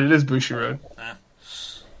that, but it is Bushiroad.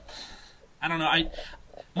 I don't know.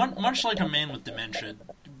 Much like a man with dementia,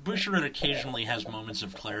 Bushiroad occasionally has moments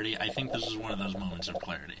of clarity. I think this is one of those moments of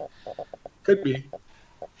clarity. Could be.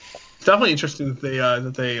 It's definitely interesting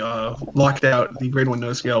that they locked out the grade 1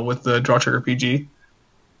 No Scale with the draw trigger PG.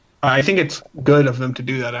 I think it's good of them to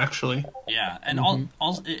do that, actually. Yeah, and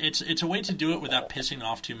it's a way to do it without pissing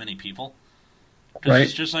off too many people. Because Right.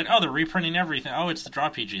 it's just like, oh, they're reprinting everything. Oh, it's the draw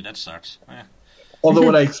PG. That sucks. Although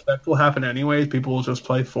what I expect will happen anyway, people will just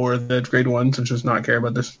play for the grade 1s and just not care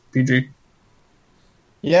about this PG.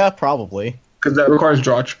 Yeah, probably. Because that requires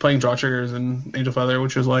playing draw triggers and Angel Feather,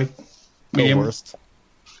 which is like The medium. worst.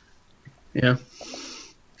 Yeah.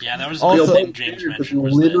 Yeah, that was Also- the thing James You mentioned.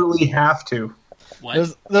 Was literally have to.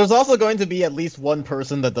 what? There's also going to be at least one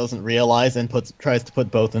person that doesn't realize and tries to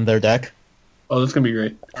put both in their deck. Oh, that's going to be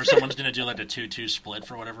great. Or someone's going to do like a 2-2 split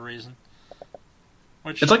for whatever reason.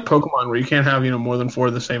 Which, It's like Pokemon, where you can't have more than 4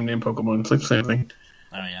 of the same name Pokemon. It's like the same thing.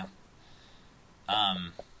 oh yeah.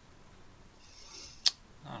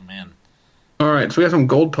 Oh man. All right, so we have some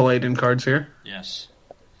gold Paladin cards here. Yes.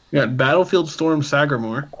 We got Battlefield Storm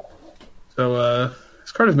Sagamore. So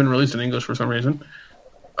this card has been released in English for some reason,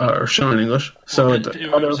 or shown in English. So Well, it's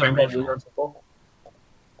it was an original.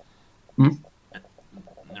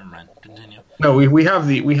 Never mind. Continue. No, we have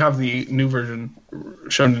the new version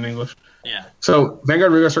shown in English. Yeah. So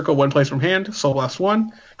Vanguard Rigard Circle, 1 place from hand, Soul Blast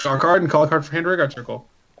 1, draw a card and call a card from hand Rigard Circle.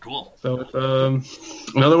 Cool. So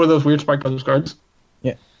it's another one of those weird Spike Brothers cards.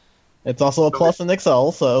 It's also a plus in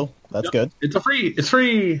Excel, so that's Yep. good. It's free. It's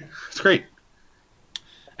great.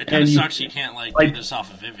 It kind And of you- sucks you can't do this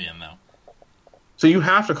off of Vivian though. So you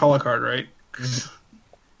have to call a card, right?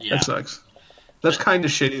 Yeah. That sucks. That's kind of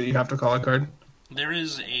shitty that you have to call a card. There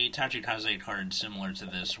is a Tachikaze card similar to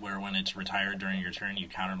this, where when it's retired during your turn, you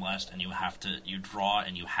counterblast and you draw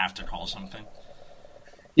and you have to call something.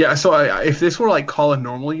 Yeah, so if this were like call a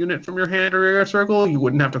normal unit from your hand or your circle, you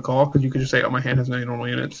wouldn't have to call because you could just say, "Oh, my hand has no normal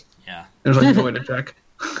units." Yeah. There's like no way to check.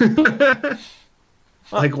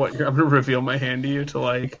 Like what? I'm gonna reveal my hand to you to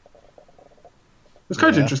like. This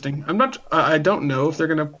card's interesting. I'm not. I don't know if they're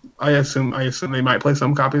gonna. I assume they might play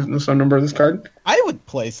some copies in some number of this card. I would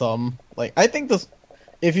play some. Like I think this.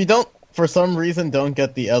 If you don't, for some reason, don't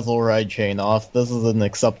get the Ezel ride chain off, this is an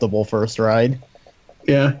acceptable first ride.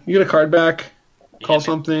 Yeah, you get a card back, call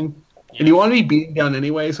something, and you want to be beating down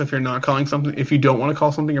anyway. So if you're not calling something, if you don't want to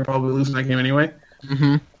call something, you're probably losing that game anyway.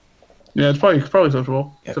 Mm-hmm. Yeah, it's probably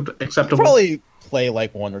acceptable. Yeah. Acceptable. Probably play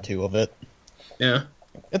like one or two of it. Yeah,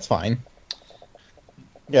 it's fine.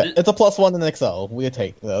 Yeah, it's a +1 in Excel. We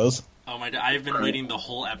take those. Oh my! I've been waiting the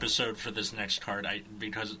whole episode for this next card.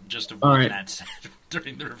 Because just of what Matt said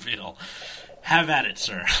during the reveal. Have at it,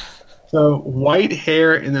 sir. So white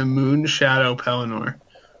hair in the Moon Shadow Pelennor.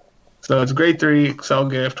 So it's grade 3, Excel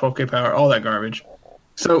gift, 12k power, all that garbage.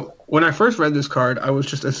 So when I first read this card, I was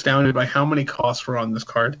just astounded by how many costs were on this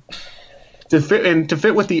card. To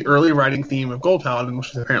fit with the early writing theme of Gold Paladin, which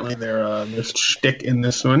is apparently their shtick in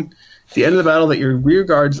this one. At the end of the battle that your rear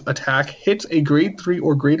guard's attack hits a grade 3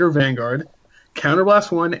 or greater Vanguard,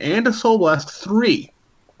 Counterblast 1, and a Soul Blast 3.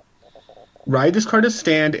 Ride this card as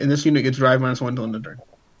stand, and this unit gets drive -1 till end of turn.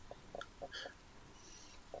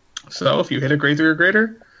 So if you hit a grade 3 or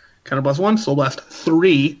greater, Counterblast 1, Soul Blast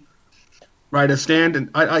 3, ride as stand, and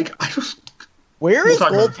I just... Where is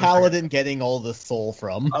Gold Paladin getting all this soul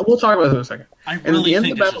from? We'll talk about this in a second. I really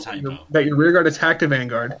think this is hypo. That your rear guard attacked a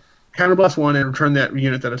Vanguard, Counterblast 1, and return that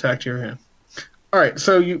unit that attacked your hand. All right,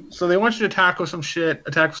 so they want you to attack with some shit,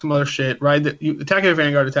 attack with some other shit, you attack your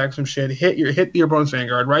Vanguard, attack with some shit, hit your opponent's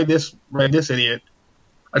Vanguard, ride this idiot,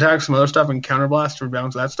 attack with some other stuff, and counterblast to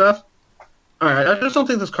rebalance that stuff. All right, I just don't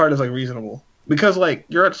think this card is like reasonable because like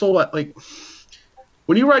you're at soul like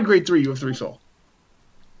when you ride grade 3, you have 3 soul.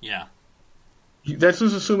 Yeah. That's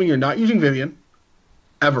just assuming you're not using Vivian,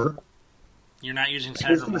 ever. You're not using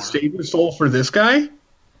Sagamore. You're going to save your soul for this guy,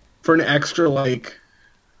 for an extra like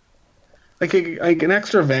an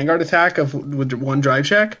extra Vanguard attack with 1 drive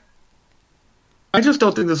check. I just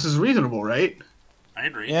don't think this is reasonable, right? I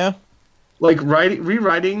agree. Yeah. Like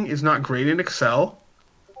rewriting is not great in Excel,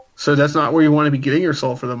 so that's not where you want to be getting your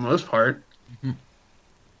soul for the most part. Mm-hmm.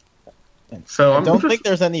 So I don't think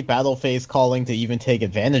there's any battle phase calling to even take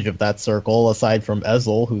advantage of that circle aside from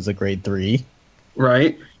Ezel, who's a grade 3.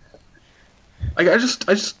 Right. I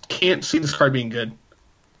just can't see this card being good.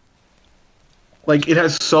 Like, it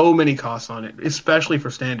has so many costs on it, especially for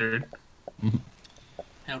standard. Hey,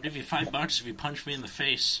 I'll give you $5 if you punch me in the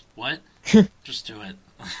face. What? Just do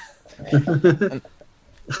it.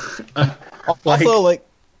 Also, like,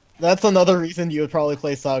 that's another reason you would probably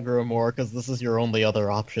play Sagura more, because this is your only other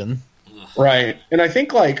option. Right. And I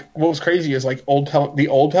think, like, what was crazy is, like, the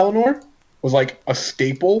old Pelennor was, like, a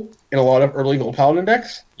staple in a lot of early Gold Paladin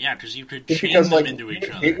decks. Yeah, because you could chain them into each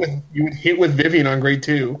other. You would hit with Vivian on grade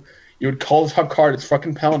 2. You would call the top card, it's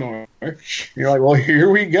fucking Pelennor. And you're like, well, here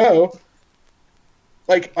we go.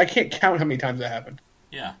 Like, I can't count how many times that happened.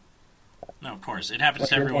 Yeah. No, of course. It happens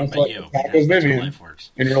to everyone but you. Because that's how life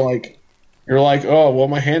works. And you're like, oh, well,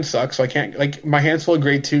 my hand sucks, so I can't, like, my hand's full of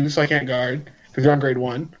grade 2, so I can't guard, because you're on grade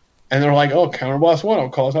 1. And they're like, oh, Counterblast 1, I'll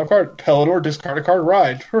call the top card. Pelennor, discard a card,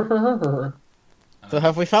 ride. So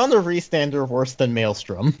have we found a restander worse than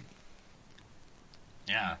Maelstrom?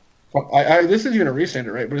 Yeah. This is even a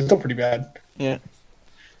restander, right? But it's still pretty bad. Yeah.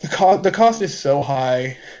 The cost is so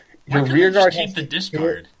high. Your rear guard keep the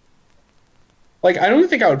discard. Like, I don't even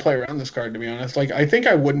think I would play around this card, to be honest. Like, I think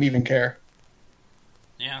I wouldn't even care.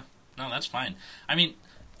 Yeah. No, that's fine. I mean,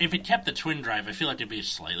 if it kept the twin drive, I feel like it'd be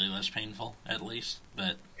slightly less painful, at least.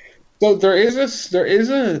 But so there is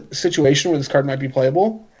a situation where this card might be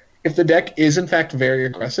playable if the deck is in fact very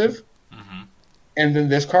aggressive, and then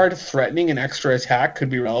this card threatening an extra attack could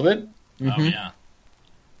be relevant. Oh yeah.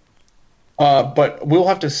 But we'll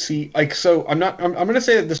have to see. Like, so I'm going to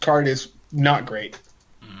say that this card is not great,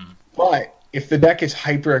 but if the deck is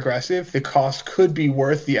hyper aggressive, the cost could be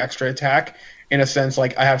worth the extra attack. In a sense,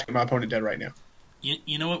 like I have to get my opponent dead right now.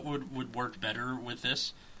 You know what would work better with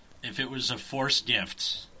this? If it was a force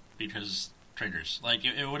gift, because triggers. Like,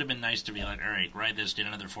 it would have been nice to be like, all right, ride this, get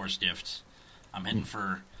another force gift. I'm hitting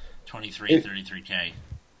for 33K.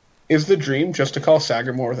 Is the dream just to call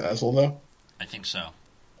Sagamore with Ezel, though? I think so.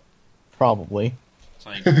 Probably. It's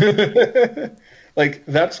like, like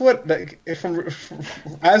that's what, like,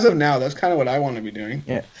 as of now, that's kind of what I want to be doing.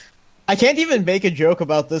 Yeah. I can't even make a joke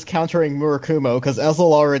about this countering Murakumo, because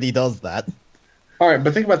Ezel already does that. Alright,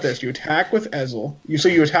 but think about this. You attack with Ezel.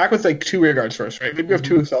 You attack with, like, 2 rear guards first, right? Maybe you have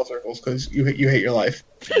 2 Excel circles, because you hate your life.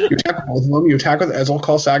 You attack with both of them. You attack with Ezel,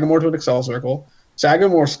 call Sagamore to an Excel circle.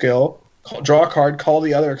 Sagamore skill, draw a card, call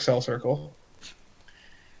the other Excel circle.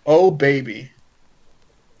 Oh, baby.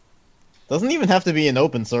 Doesn't even have to be an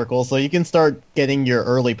open circle, so you can start getting your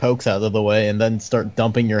early pokes out of the way and then start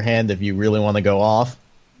dumping your hand if you really want to go off.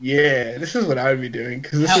 Yeah, this is what I would be doing,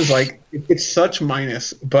 because this is like, it's such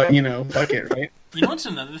minus, but, fuck it, right? You know what's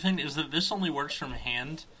another thing is that this only works from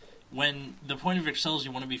hand when the point of Excel is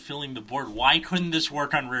you want to be filling the board. Why couldn't this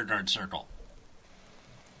work on rearguard circle?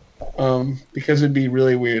 Because it'd be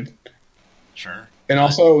really weird. Sure. And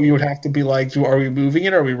also, you would have to be like, are we moving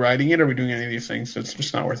it? Are we riding it? Are we doing any of these things? So it's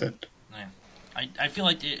just not worth it. Yeah. I feel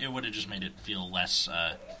like it would have just made it feel less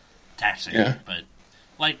taxing. Yeah. But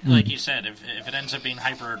like you said, if it ends up being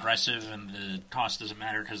hyper aggressive and the cost doesn't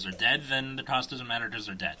matter because they're dead, then the cost doesn't matter because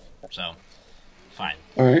they're dead. So, fine.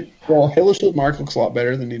 All right. Well, Halo Shield Mark looks a lot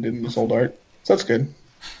better than he did in this old art, so that's good.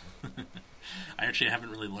 I actually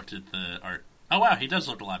haven't really looked at the art. Oh wow, he does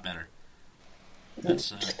look a lot better.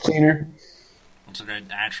 That's cleaner. Looks like an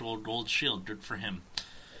actual gold shield. Good for him.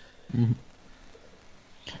 Mm-hmm.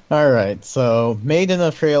 Alright, so Maiden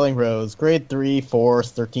of Trailing Rose, grade 3,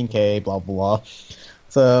 Force, 13k, blah blah blah.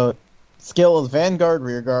 So, skill is Vanguard,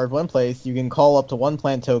 Rearguard. When placed, you can call up to 1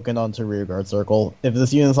 plant token onto Rearguard Circle. If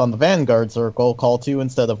this unit is on the Vanguard Circle, call 2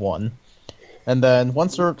 instead of 1. And then,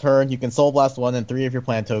 once per turn, you can Soul Blast 1 and 3 of your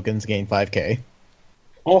plant tokens gain 5k.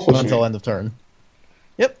 Also until end of turn.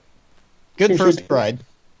 Yep. Good first ride.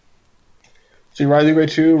 So you ride the grade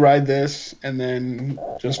 2, ride this, and then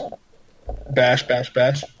just bash.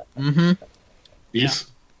 Mm-hmm. Yes.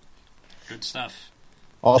 Yeah. Good stuff.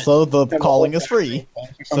 Also, the calling is free,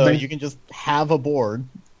 so you can just have a board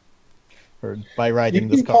by riding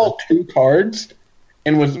this card. You can call 2 cards,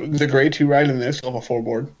 and with the grade 2 ride in this, you'll have a 4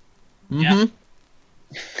 board. Mm-hmm.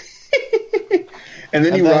 And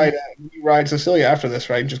then you ride Cecilia after this,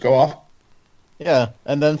 right? And just go off? Yeah,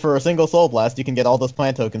 and then for a single Soul Blast, you can get all those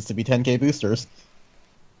plant tokens to be 10k boosters.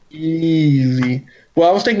 Easy. Well,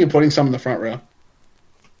 I was thinking of putting some in the front row.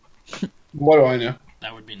 What do I know?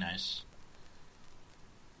 That would be nice.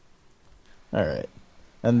 Alright.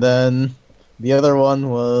 And then the other one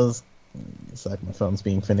was... a sec, my phone's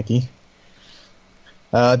being finicky.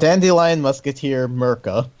 Dandelion Musketeer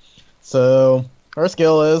Merca. So, her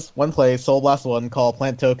skill is, when placed, Soul Blast 1, call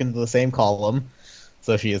plant token to the same column.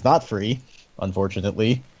 So she is not free,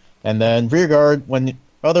 unfortunately. And then Rearguard, when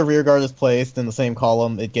other Rearguard is placed in the same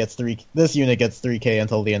column, this unit gets 3k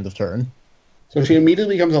until the end of turn. So she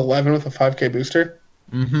immediately becomes 11 with a 5k booster?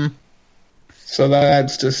 Mm-hmm. So that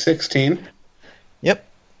adds to 16. Yep.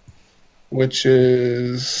 Which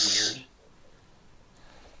is...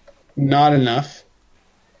 weird. Not enough.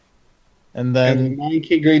 And then... And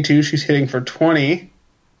 9k grade 2, she's hitting for 20.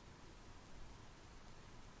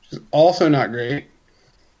 Which is also not great.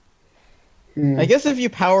 I guess if you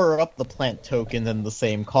power up the plant token in the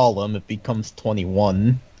same column, it becomes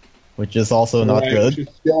 21, which is also not good. Which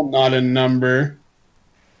is still not a number.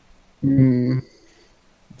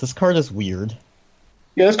 This card is weird.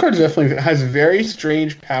 Yeah, this card definitely has very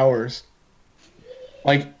strange powers.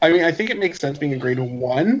 Like, I mean, I think it makes sense being a grade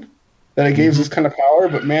 1 that it gives this kind of power,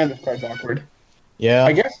 but man, this card's awkward. Yeah.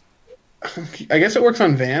 I guess it works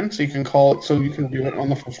on Van, so you can call it, so you can do it on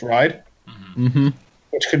the first ride,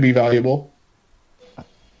 which could be valuable.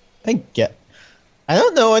 I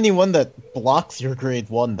don't know anyone that blocks your grade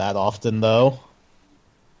 1 that often, though.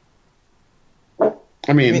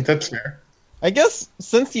 I mean, that's fair. I guess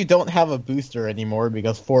since you don't have a booster anymore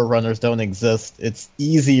because Forerunners don't exist, it's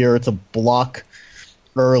easier to block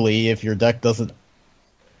early if your deck doesn't...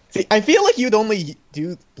 See, I feel like you'd only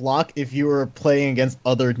do block if you were playing against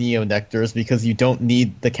other Neo-Nectars because you don't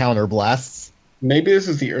need the counter blasts. Maybe this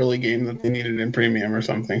is the early game that they needed in Premium or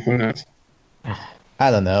something. Who knows? I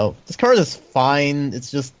don't know. This card is fine. It's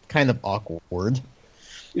just kind of awkward.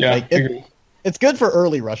 Yeah, like, I agree. It's good for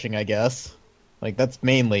early rushing, I guess. Like, that's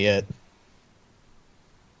mainly it.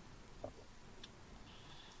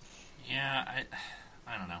 Yeah,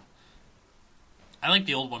 I don't know. I like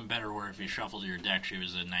the old one better where if you shuffled your deck, she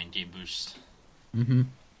was a 9k boost. Mm-hmm.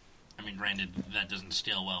 I mean, granted, that doesn't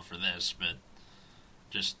scale well for this, but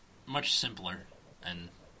just much simpler. And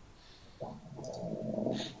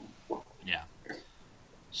yeah.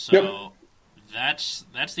 So that's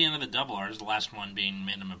the end of the double R's, the last one being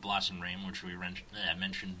Mandem of Blossom Rain, which we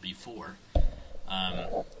mentioned before.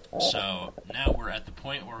 So now we're at the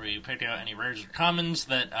point where we pick out any rares or commons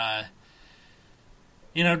that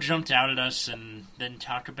jumped out at us, and then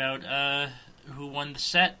talk about who won the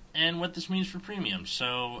set and what this means for Premium.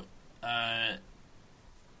 So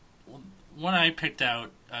one I picked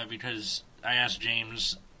out because I asked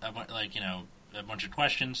James a bunch of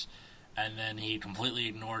questions, And then he completely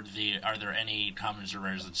ignored are there any commons or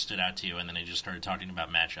rares that stood out to you? And then he just started talking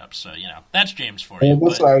about matchups. So, that's James for you.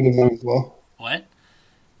 That's what I would have done as well. What?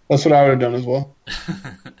 That's what I would have done as well.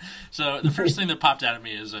 So the first thing that popped out at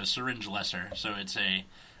me is a Syringe Lesser. So it's a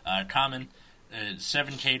common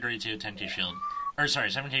 7k grade 2, 10k shield. Or sorry,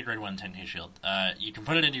 7k grade 1, 10k shield. You can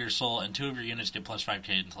put it into your soul, and 2 of your units get plus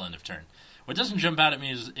 5k until end of turn. What doesn't jump out at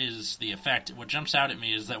me is the effect. What jumps out at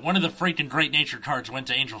me is that one of the freaking Great Nature cards went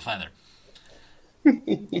to Angel Feather.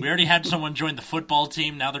 We already had someone join the football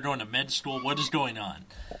team. Now they're going to med school. What is going on?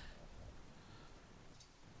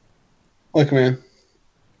 Look, man.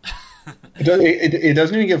 It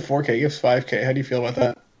doesn't even give 4K. It gives 5K. How do you feel about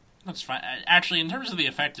that? That's fine. Actually, in terms of the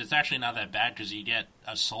effect, it's actually not that bad because you get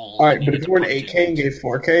a soul. All right, but if it were an 8K and gave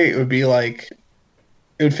 4K, it would be like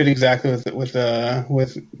it would fit exactly with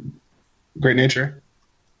Great Nature.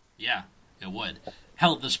 Yeah, it would.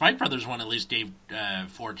 Hell, the Spike Brothers one at least gave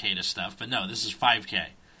 4K to stuff, but no, this is 5K.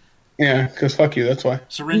 Yeah, because fuck you, that's why.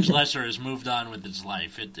 Syringe Lesser has moved on with its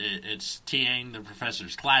life. It's TAing the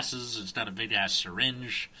professor's classes. It's not a big-ass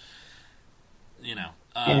syringe.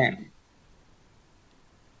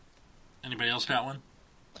 Anybody else got one?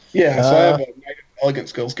 Yeah, so I have a Knight of Elegant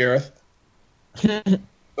Skills, Gareth. So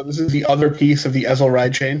this is the other piece of the Ezel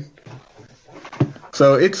Ride chain.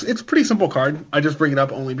 So it's a pretty simple card. I just bring it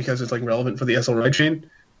up only because it's relevant for the Ezel Ride chain.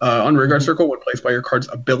 On Rearguard Circle, when placed by your card's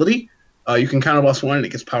ability, you can counter plus 1 and it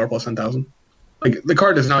gets power plus 10,000. The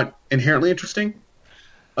card is not inherently interesting,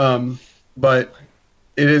 but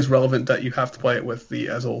it is relevant that you have to play it with the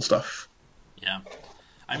Ezel stuff. Yeah.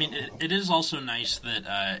 I mean, it is also nice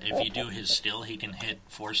that if you do his skill, he can hit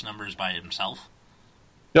force numbers by himself.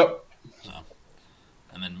 Yep. So,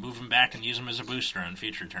 and then move him back and use him as a booster on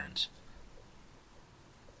future turns.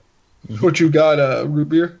 What you got, Root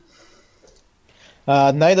Beer?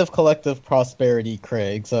 Knight of Collective Prosperity,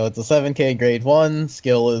 Craig. So it's a 7k grade 1.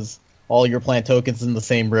 Skill is all your plant tokens in the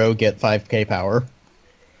same row get 5k power.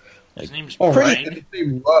 His name's Craig.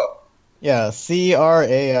 Craig. Yeah,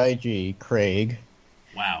 Craig, Craig.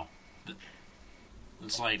 Wow.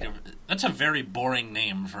 It's that's a very boring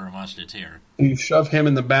name for a musketeer. You shove him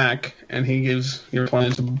in the back, and he gives your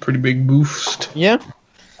plants a pretty big boost. Yeah.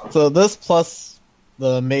 So this plus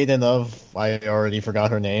the Maiden of, I already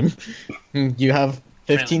forgot her name, you have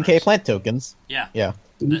 15k plant tokens. Yeah. Yeah.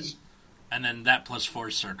 And then that plus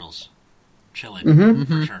 4 circles. Chilling,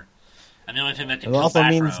 for sure. And the only thing that can it kill also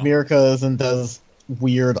back means row, Mirka isn't as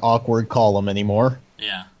weird, awkward column anymore.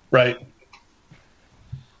 Yeah. Right.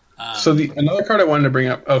 So another card I wanted to bring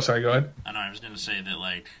up... Oh, sorry, go ahead. I know, I was going to say that,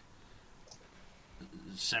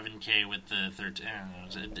 7k with the 13...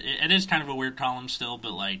 It is kind of a weird column still,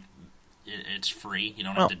 but, it's free. You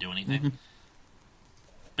don't have to do anything. Mm-hmm.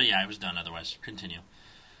 But yeah, I was done otherwise. Continue.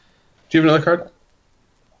 Do you have another card?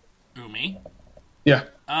 Who, me? Yeah.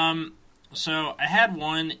 So I had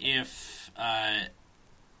one if...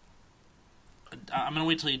 I'm going to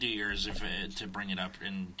wait till you do yours to bring it up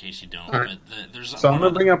in case you don't. Right. But there's so I'm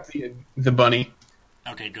going to bring up the bunny.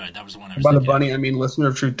 Okay, good. That was the one I was By the thinking bunny, I mean Listener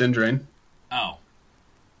of Truth Dindrain. Oh.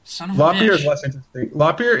 Son of a Lopier bitch. is less interesting.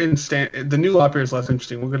 Lopier the new Lopier is less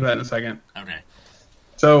interesting. We'll get to that in a second. Okay.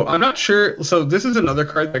 So I'm not sure. So this is another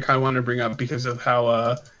card that I kind of wanted to bring up because of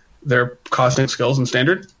how their costing skills in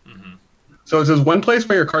Standard. Mm-hmm. So it says when placed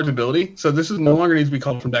by your card's ability. So this is no longer needs to be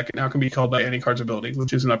called from deck. It now can be called by any card's ability,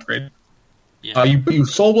 which is an upgrade. Yeah. You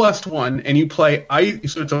Soul Blast 1, and you play...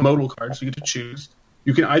 so it's a modal card, so you get to choose.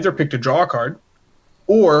 You can either pick to draw a card,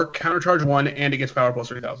 or countercharge 1, and it gets power plus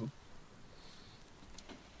 3,000.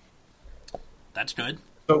 That's good.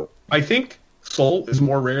 So I think Soul is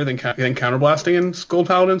more rare than counterblasting in Skull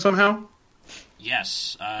Paladin somehow.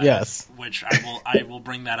 Yes. Yes. Which I will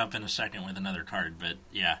bring that up in a second with another card, but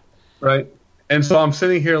yeah. Right. And so I'm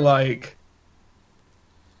sitting here why...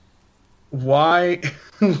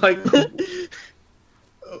 I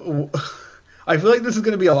feel like this is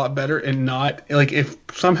going to be a lot better and not... if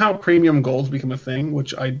somehow premium golds become a thing,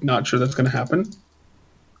 which I'm not sure that's going to happen.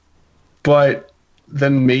 But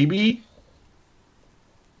then maybe...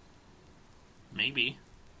 Maybe.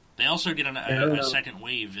 They also get a second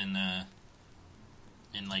wave in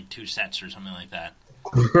 2 sets or something like that.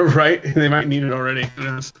 Right? They might need it already.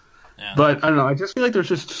 Yeah. But I don't know. I just feel like there's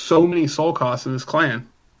just so many soul costs in this clan.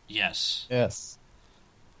 Yes. Yes.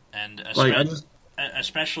 And I just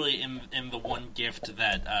especially in the one gift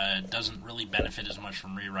that doesn't really benefit as much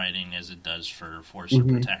from rewriting as it does for Force or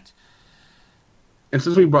Protect. And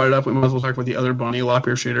since we brought it up, we might as well talk about the other bunny,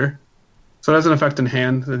 Lopier Shooter. So it has an effect in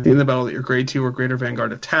hand. At the end of the battle that your grade 2 or greater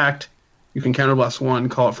Vanguard attacked, you can counterblast 1,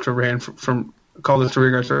 call it to hand call this to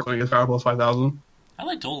Rearguard Circle and get power plus 5,000. I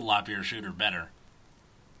liked old Lopier Shooter better.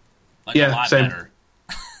 Like, a lot same. better.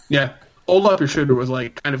 Yeah. Old Up Your Shooter was,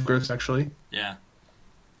 like, kind of gross, actually. Yeah.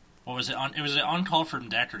 What was it? Was it on call from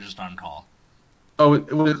deck or just on call? Oh,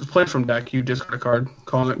 it was played from deck. You discard a card,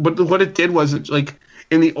 calling it. But what it did was, like,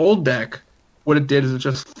 in the old deck, what it did is it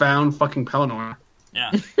just found fucking Pelennor.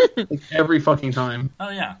 Yeah. Like, every fucking time. Oh,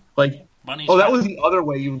 yeah. Like, Bunny's that was the other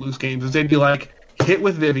way you lose games, is they'd be like, hit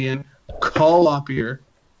with Vivian, call Lopier,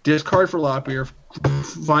 discard for Lopier,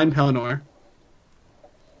 find Pelennor.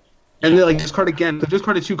 And they, like, discard again. They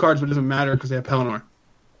discarded 2 cards, but it doesn't matter because they have Pelennor.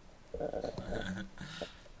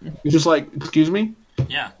 It's just like, excuse me?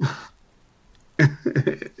 Yeah.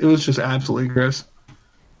 It was just absolutely gross.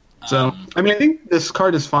 So, I mean, I think this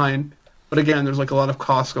card is fine, but again, there's, like, a lot of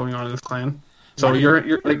costs going on in this clan. So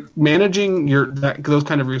you're like, managing those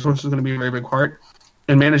kind of resources is going to be a very big part,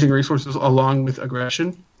 and managing resources along with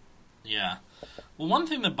aggression. Yeah. Well, one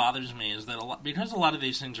thing that bothers me is that because a lot of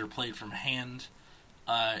these things are played from hand,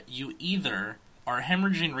 you either are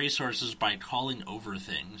hemorrhaging resources by calling over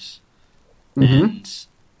things,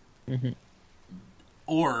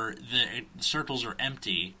 or the circles are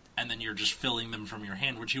empty, and then you're just filling them from your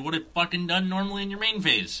hand, which you would have fucking done normally in your main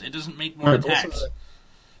phase. It doesn't make more attacks.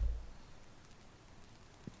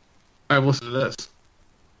 Alright, listen to this.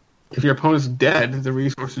 If your opponent's dead, the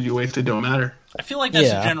resources you wasted don't matter. I feel like that's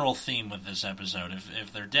a general theme with this episode.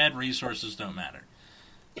 If they're dead, resources don't matter.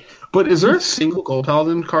 But is there a single Gold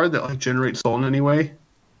Paladin card that, like, generates soul in any way?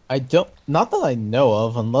 Not that I know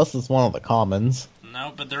of, unless it's one of the commons.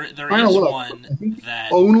 No, but there is one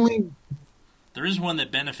that only. There is one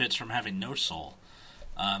that benefits from having no soul.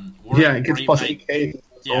 It gets plus 8k.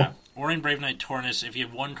 Yeah, Warring Brave Knight Tornus, if you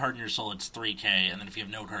have 1 card in your soul, it's 3k, and then if you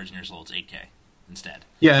have no cards in your soul, it's 8k instead.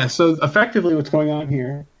 Yeah, so effectively what's going on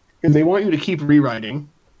here is they want you to keep rewriting,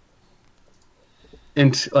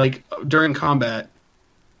 and, like, during combat,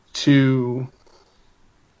 but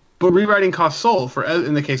rewriting costs soul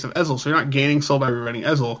in the case of Ezel, so you're not gaining soul by rewriting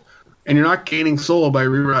Ezel, and you're not gaining soul by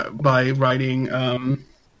writing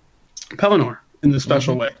Pelennor in the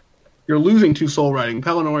special way. You're losing 2 soul writing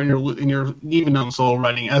Pelennor, and you're even on soul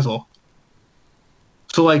writing Ezel.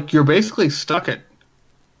 So, like, you're basically stuck at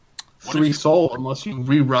 3 soul unless you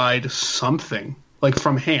rewrite something, like,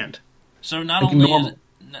 from hand. So not like only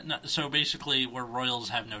so basically, where royals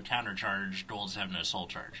have no counter charge, golds have no soul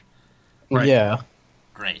charge. Right. Yeah.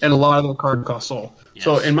 Great. And a lot of the cards cost soul. Yes.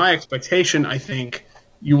 So in my expectation, I think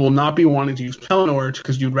you will not be wanting to use Pelennor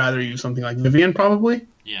because you'd rather use something like Vivian, probably.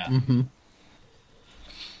 Yeah. Mm-hmm.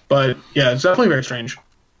 But yeah, it's definitely very strange.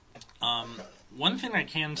 One thing I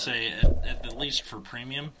can say, at least for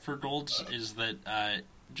premium for golds, is that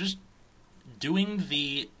just doing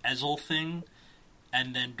the Ezel thing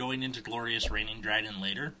and then going into Glorious Reigning Dragon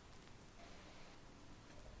later.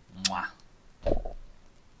 Mwah.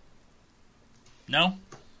 No?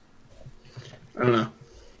 I don't know.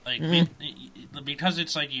 Like, because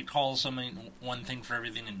it's like you call one thing for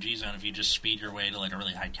everything in G-Zone, if you just speed your way to, like, a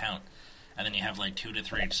really high count, and then you have, like, 2 to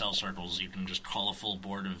 3 Excel circles, you can just call a full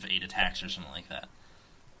board of 8 attacks or something like that.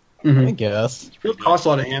 Mm-hmm. I guess. It costs a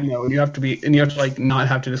lot of hand, though, and you have to like, not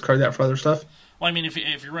have to discard that for other stuff. Well, I mean, if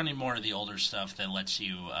you're running more of the older stuff that lets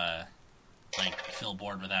you, like, fill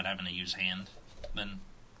board without having to use hand, then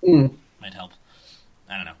might help.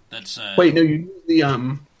 I don't know. That's, Wait, no, you use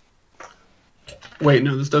the, Wait,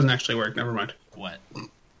 no, this doesn't actually work. Never mind. What?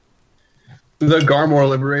 The Garmor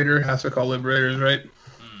Liberator has to call Liberators, right?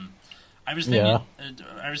 I was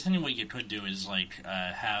thinking what you could do is, like,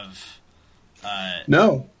 have...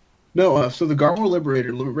 No, so the Garmor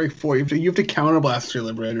Liberator, Liberate 4, you have to counterblast your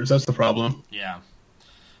Liberators. That's the problem. Yeah.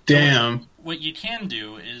 Damn. So what you can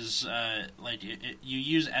do is, you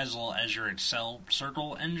use Ezel as your Excel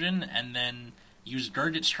circle engine, and then use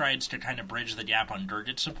Gurgit Strides to kind of bridge the gap on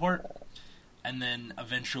Gurgit support, and then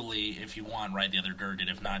eventually, if you want, write the other Gurgit.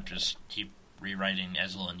 If not, just keep rewriting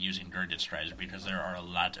Ezel and using Gurgit Strides, because there are a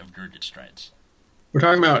lot of Gurgit Strides. We're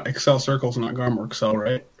talking about Excel circles, not Garmor Excel,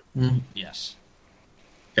 right? Mm-hmm. Yes.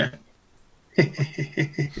 Yeah.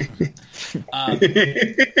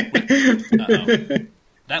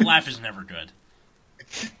 That laugh is never good.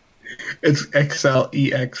 It's Excel,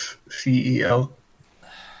 E-X-C-E-L,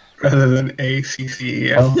 rather than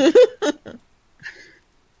A-C-C-E-L.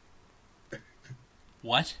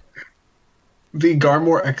 What? The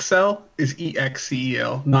Garmor Excel is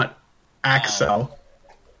E-X-C-E-L, not Axel.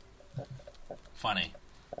 Funny.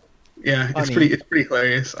 Yeah, Funny. It's pretty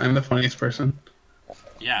hilarious. I'm the funniest person.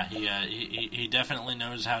 Yeah, he definitely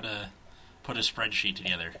knows how to put a spreadsheet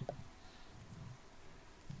together.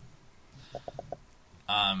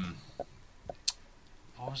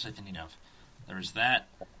 What was I thinking of? There was that,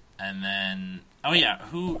 and then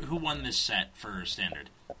who won this set for standard?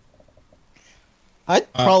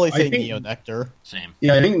 I'd probably I say think- Neo Nectar. Same.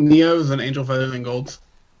 Yeah, I think Neos and Angel Feathers and Golds.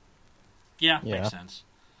 Yeah, Yeah. makes sense.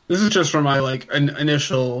 This is just from my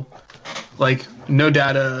initial, no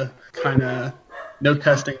data, kind of no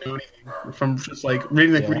testing, no anything. From just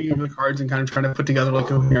reading reading over the cards and kind of trying to put together a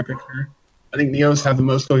coherent picture. I think Neos have the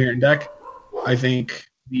most coherent deck. I think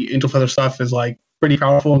the Angel Feather stuff is pretty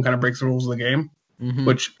powerful and kind of breaks the rules of the game, Mm-hmm.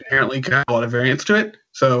 which inherently can have a lot of variance to it.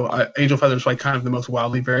 So Angel Feather is kind of the most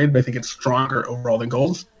wildly varied, but I think it's stronger overall than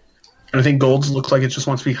Golds. And I think Golds looks like it just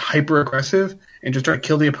wants to be hyper aggressive and just try to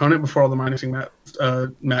kill the opponent before all the minusing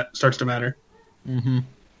starts to matter. Mm-hmm.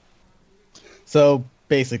 So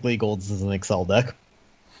basically, Golds is an Excel deck.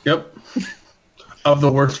 Yep. Of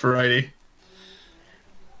the worst variety.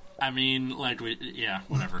 I mean,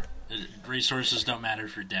 whatever. Resources don't matter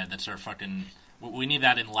if you're dead. That's our fucking... We need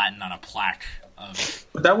that in Latin on a plaque of...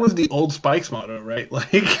 But that was the old Spikes motto, right?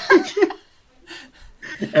 Wait,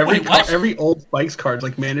 what? Every old Spikes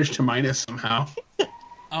card managed to minus somehow.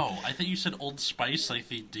 Oh, I thought you said Old Spice, like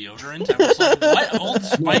the deodorant. I was like, what? Old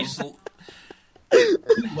Spice?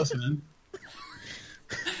 Listening.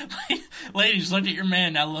 Ladies, look at your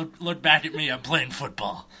man. Now look back at me. I'm playing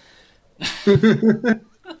football.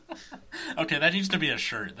 Okay, that needs to be a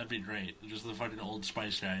shirt. That'd be great. Just the fucking Old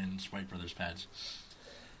Spice guy in Spike Brothers pads.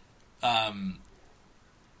 All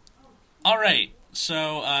right.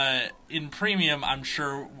 So in premium, I'm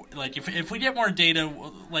sure, if we get more data,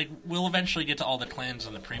 we'll eventually get to all the clans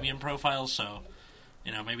on the premium profiles. So,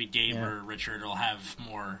 maybe Gabe or Richard will have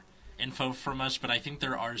more info from us. But I think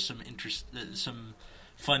there are some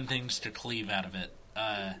fun things to cleave out of it.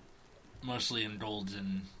 Mostly in Golds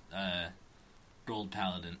and Gold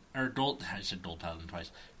Paladin, or Gold. I said Gold Paladin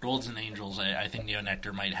twice. Golds and Angels. I think Neo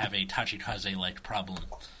Nectar might have a Tachikaze-like problem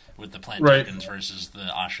with the plant tokens versus the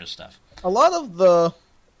Asha stuff. A lot of the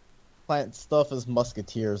plant stuff is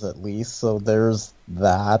Musketeers, at least, so there's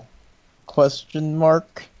that question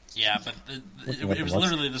mark. Yeah, but it was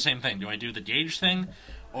literally the same thing. Do I do the Gauge thing,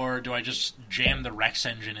 or do I just jam the Rex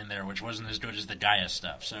engine in there, which wasn't as good as the Gaia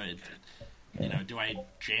stuff? So, do I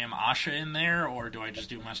jam Asha in there, or do I just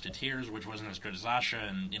do Musketeers, which wasn't as good as Asha?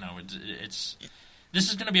 And, this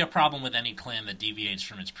is going to be a problem with any clan that deviates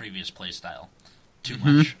from its previous playstyle too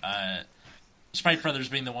much. Spike Brothers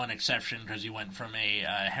being the one exception, because you went from a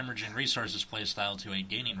hemorrhaging resources playstyle to a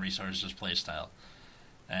gaining resources playstyle.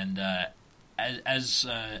 And as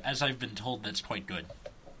I've been told, that's quite good.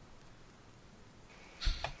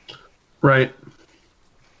 Right.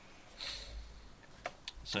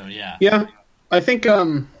 So, yeah. Yeah, I think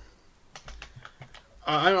I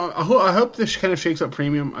hope this kind of shakes up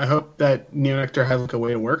premium. I hope that Neo Nectar has a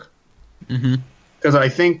way to work. Because I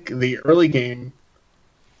think the early game,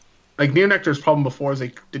 Neo Nectar's problem before is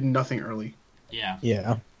they did nothing early. Yeah.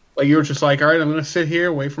 Yeah. You were just all right, I'm going to sit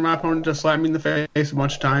here, wait for my opponent to slap me in the face a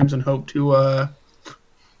bunch of times, and hope to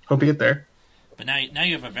get there. But now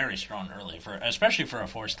you have a very strong early, especially for a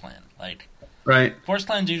Force clan. Right. Force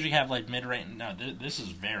clans usually have mid-range. No, this is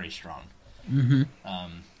very strong. Mm-hmm.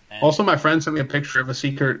 Also, my friend sent me a picture of a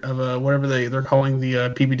secret of whatever they're calling the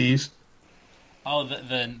PBDs. Oh,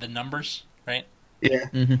 the numbers, right? Yeah.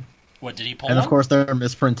 Mm-hmm. What did he pull? And of course, they're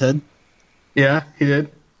misprinted. Yeah, he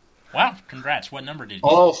did. Wow, congrats. What number did he?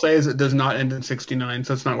 All I'll say is it does not end in 69,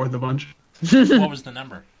 so it's not worth a bunch. What was the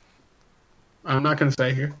number? I'm not going to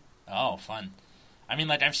say here. Oh, fun. I mean,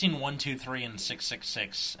 I've seen 1, 2, 3, and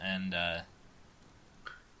 666, and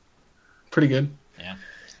pretty good. Yeah.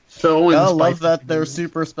 So only I the love Spike- that their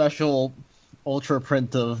super special ultra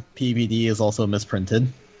print of PBD is also misprinted.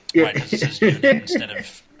 Why, because it says unit instead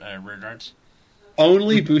of rear guards?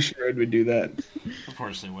 Only Bushiroad would do that. Of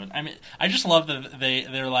course they would. I mean, I just love that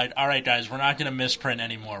they're like, all right, guys, we're not going to misprint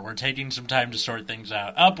anymore. We're taking some time to sort things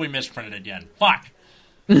out. Up, we misprinted again. Fuck.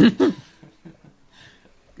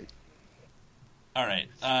 All right.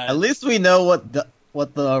 At least we know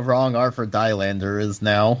what the wrong art for Dylander is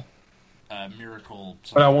now. Miracle.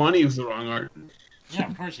 But I want to use the wrong art. Yeah,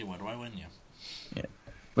 of course you would. Why wouldn't you? Yeah.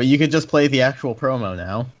 But you could just play the actual promo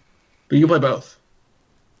now. But you can play both.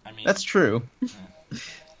 I mean, That's true.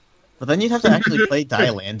 But then you'd have to actually play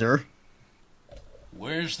Dylander.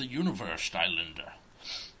 Where's the universe, Islander?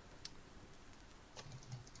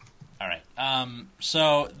 All right.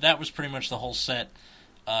 So that was pretty much the whole set.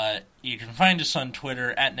 You can find us on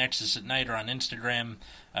Twitter at Nexus at Night or on Instagram.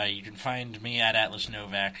 You can find me at Atlas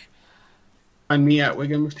Novak. Find me at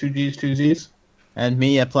Wiggums, 2Gs, 2Zs. And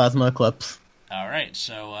me at Plasma Eclipse. All right.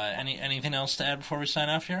 So anything else to add before we sign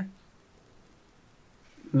off here?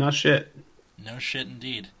 Not shit. No shit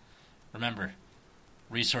indeed. Remember,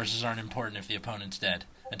 resources aren't important if the opponent's dead.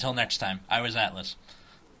 Until next time, I was Atlas.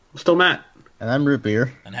 Still Matt. And I'm Root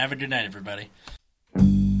Beer. And have a good night, everybody.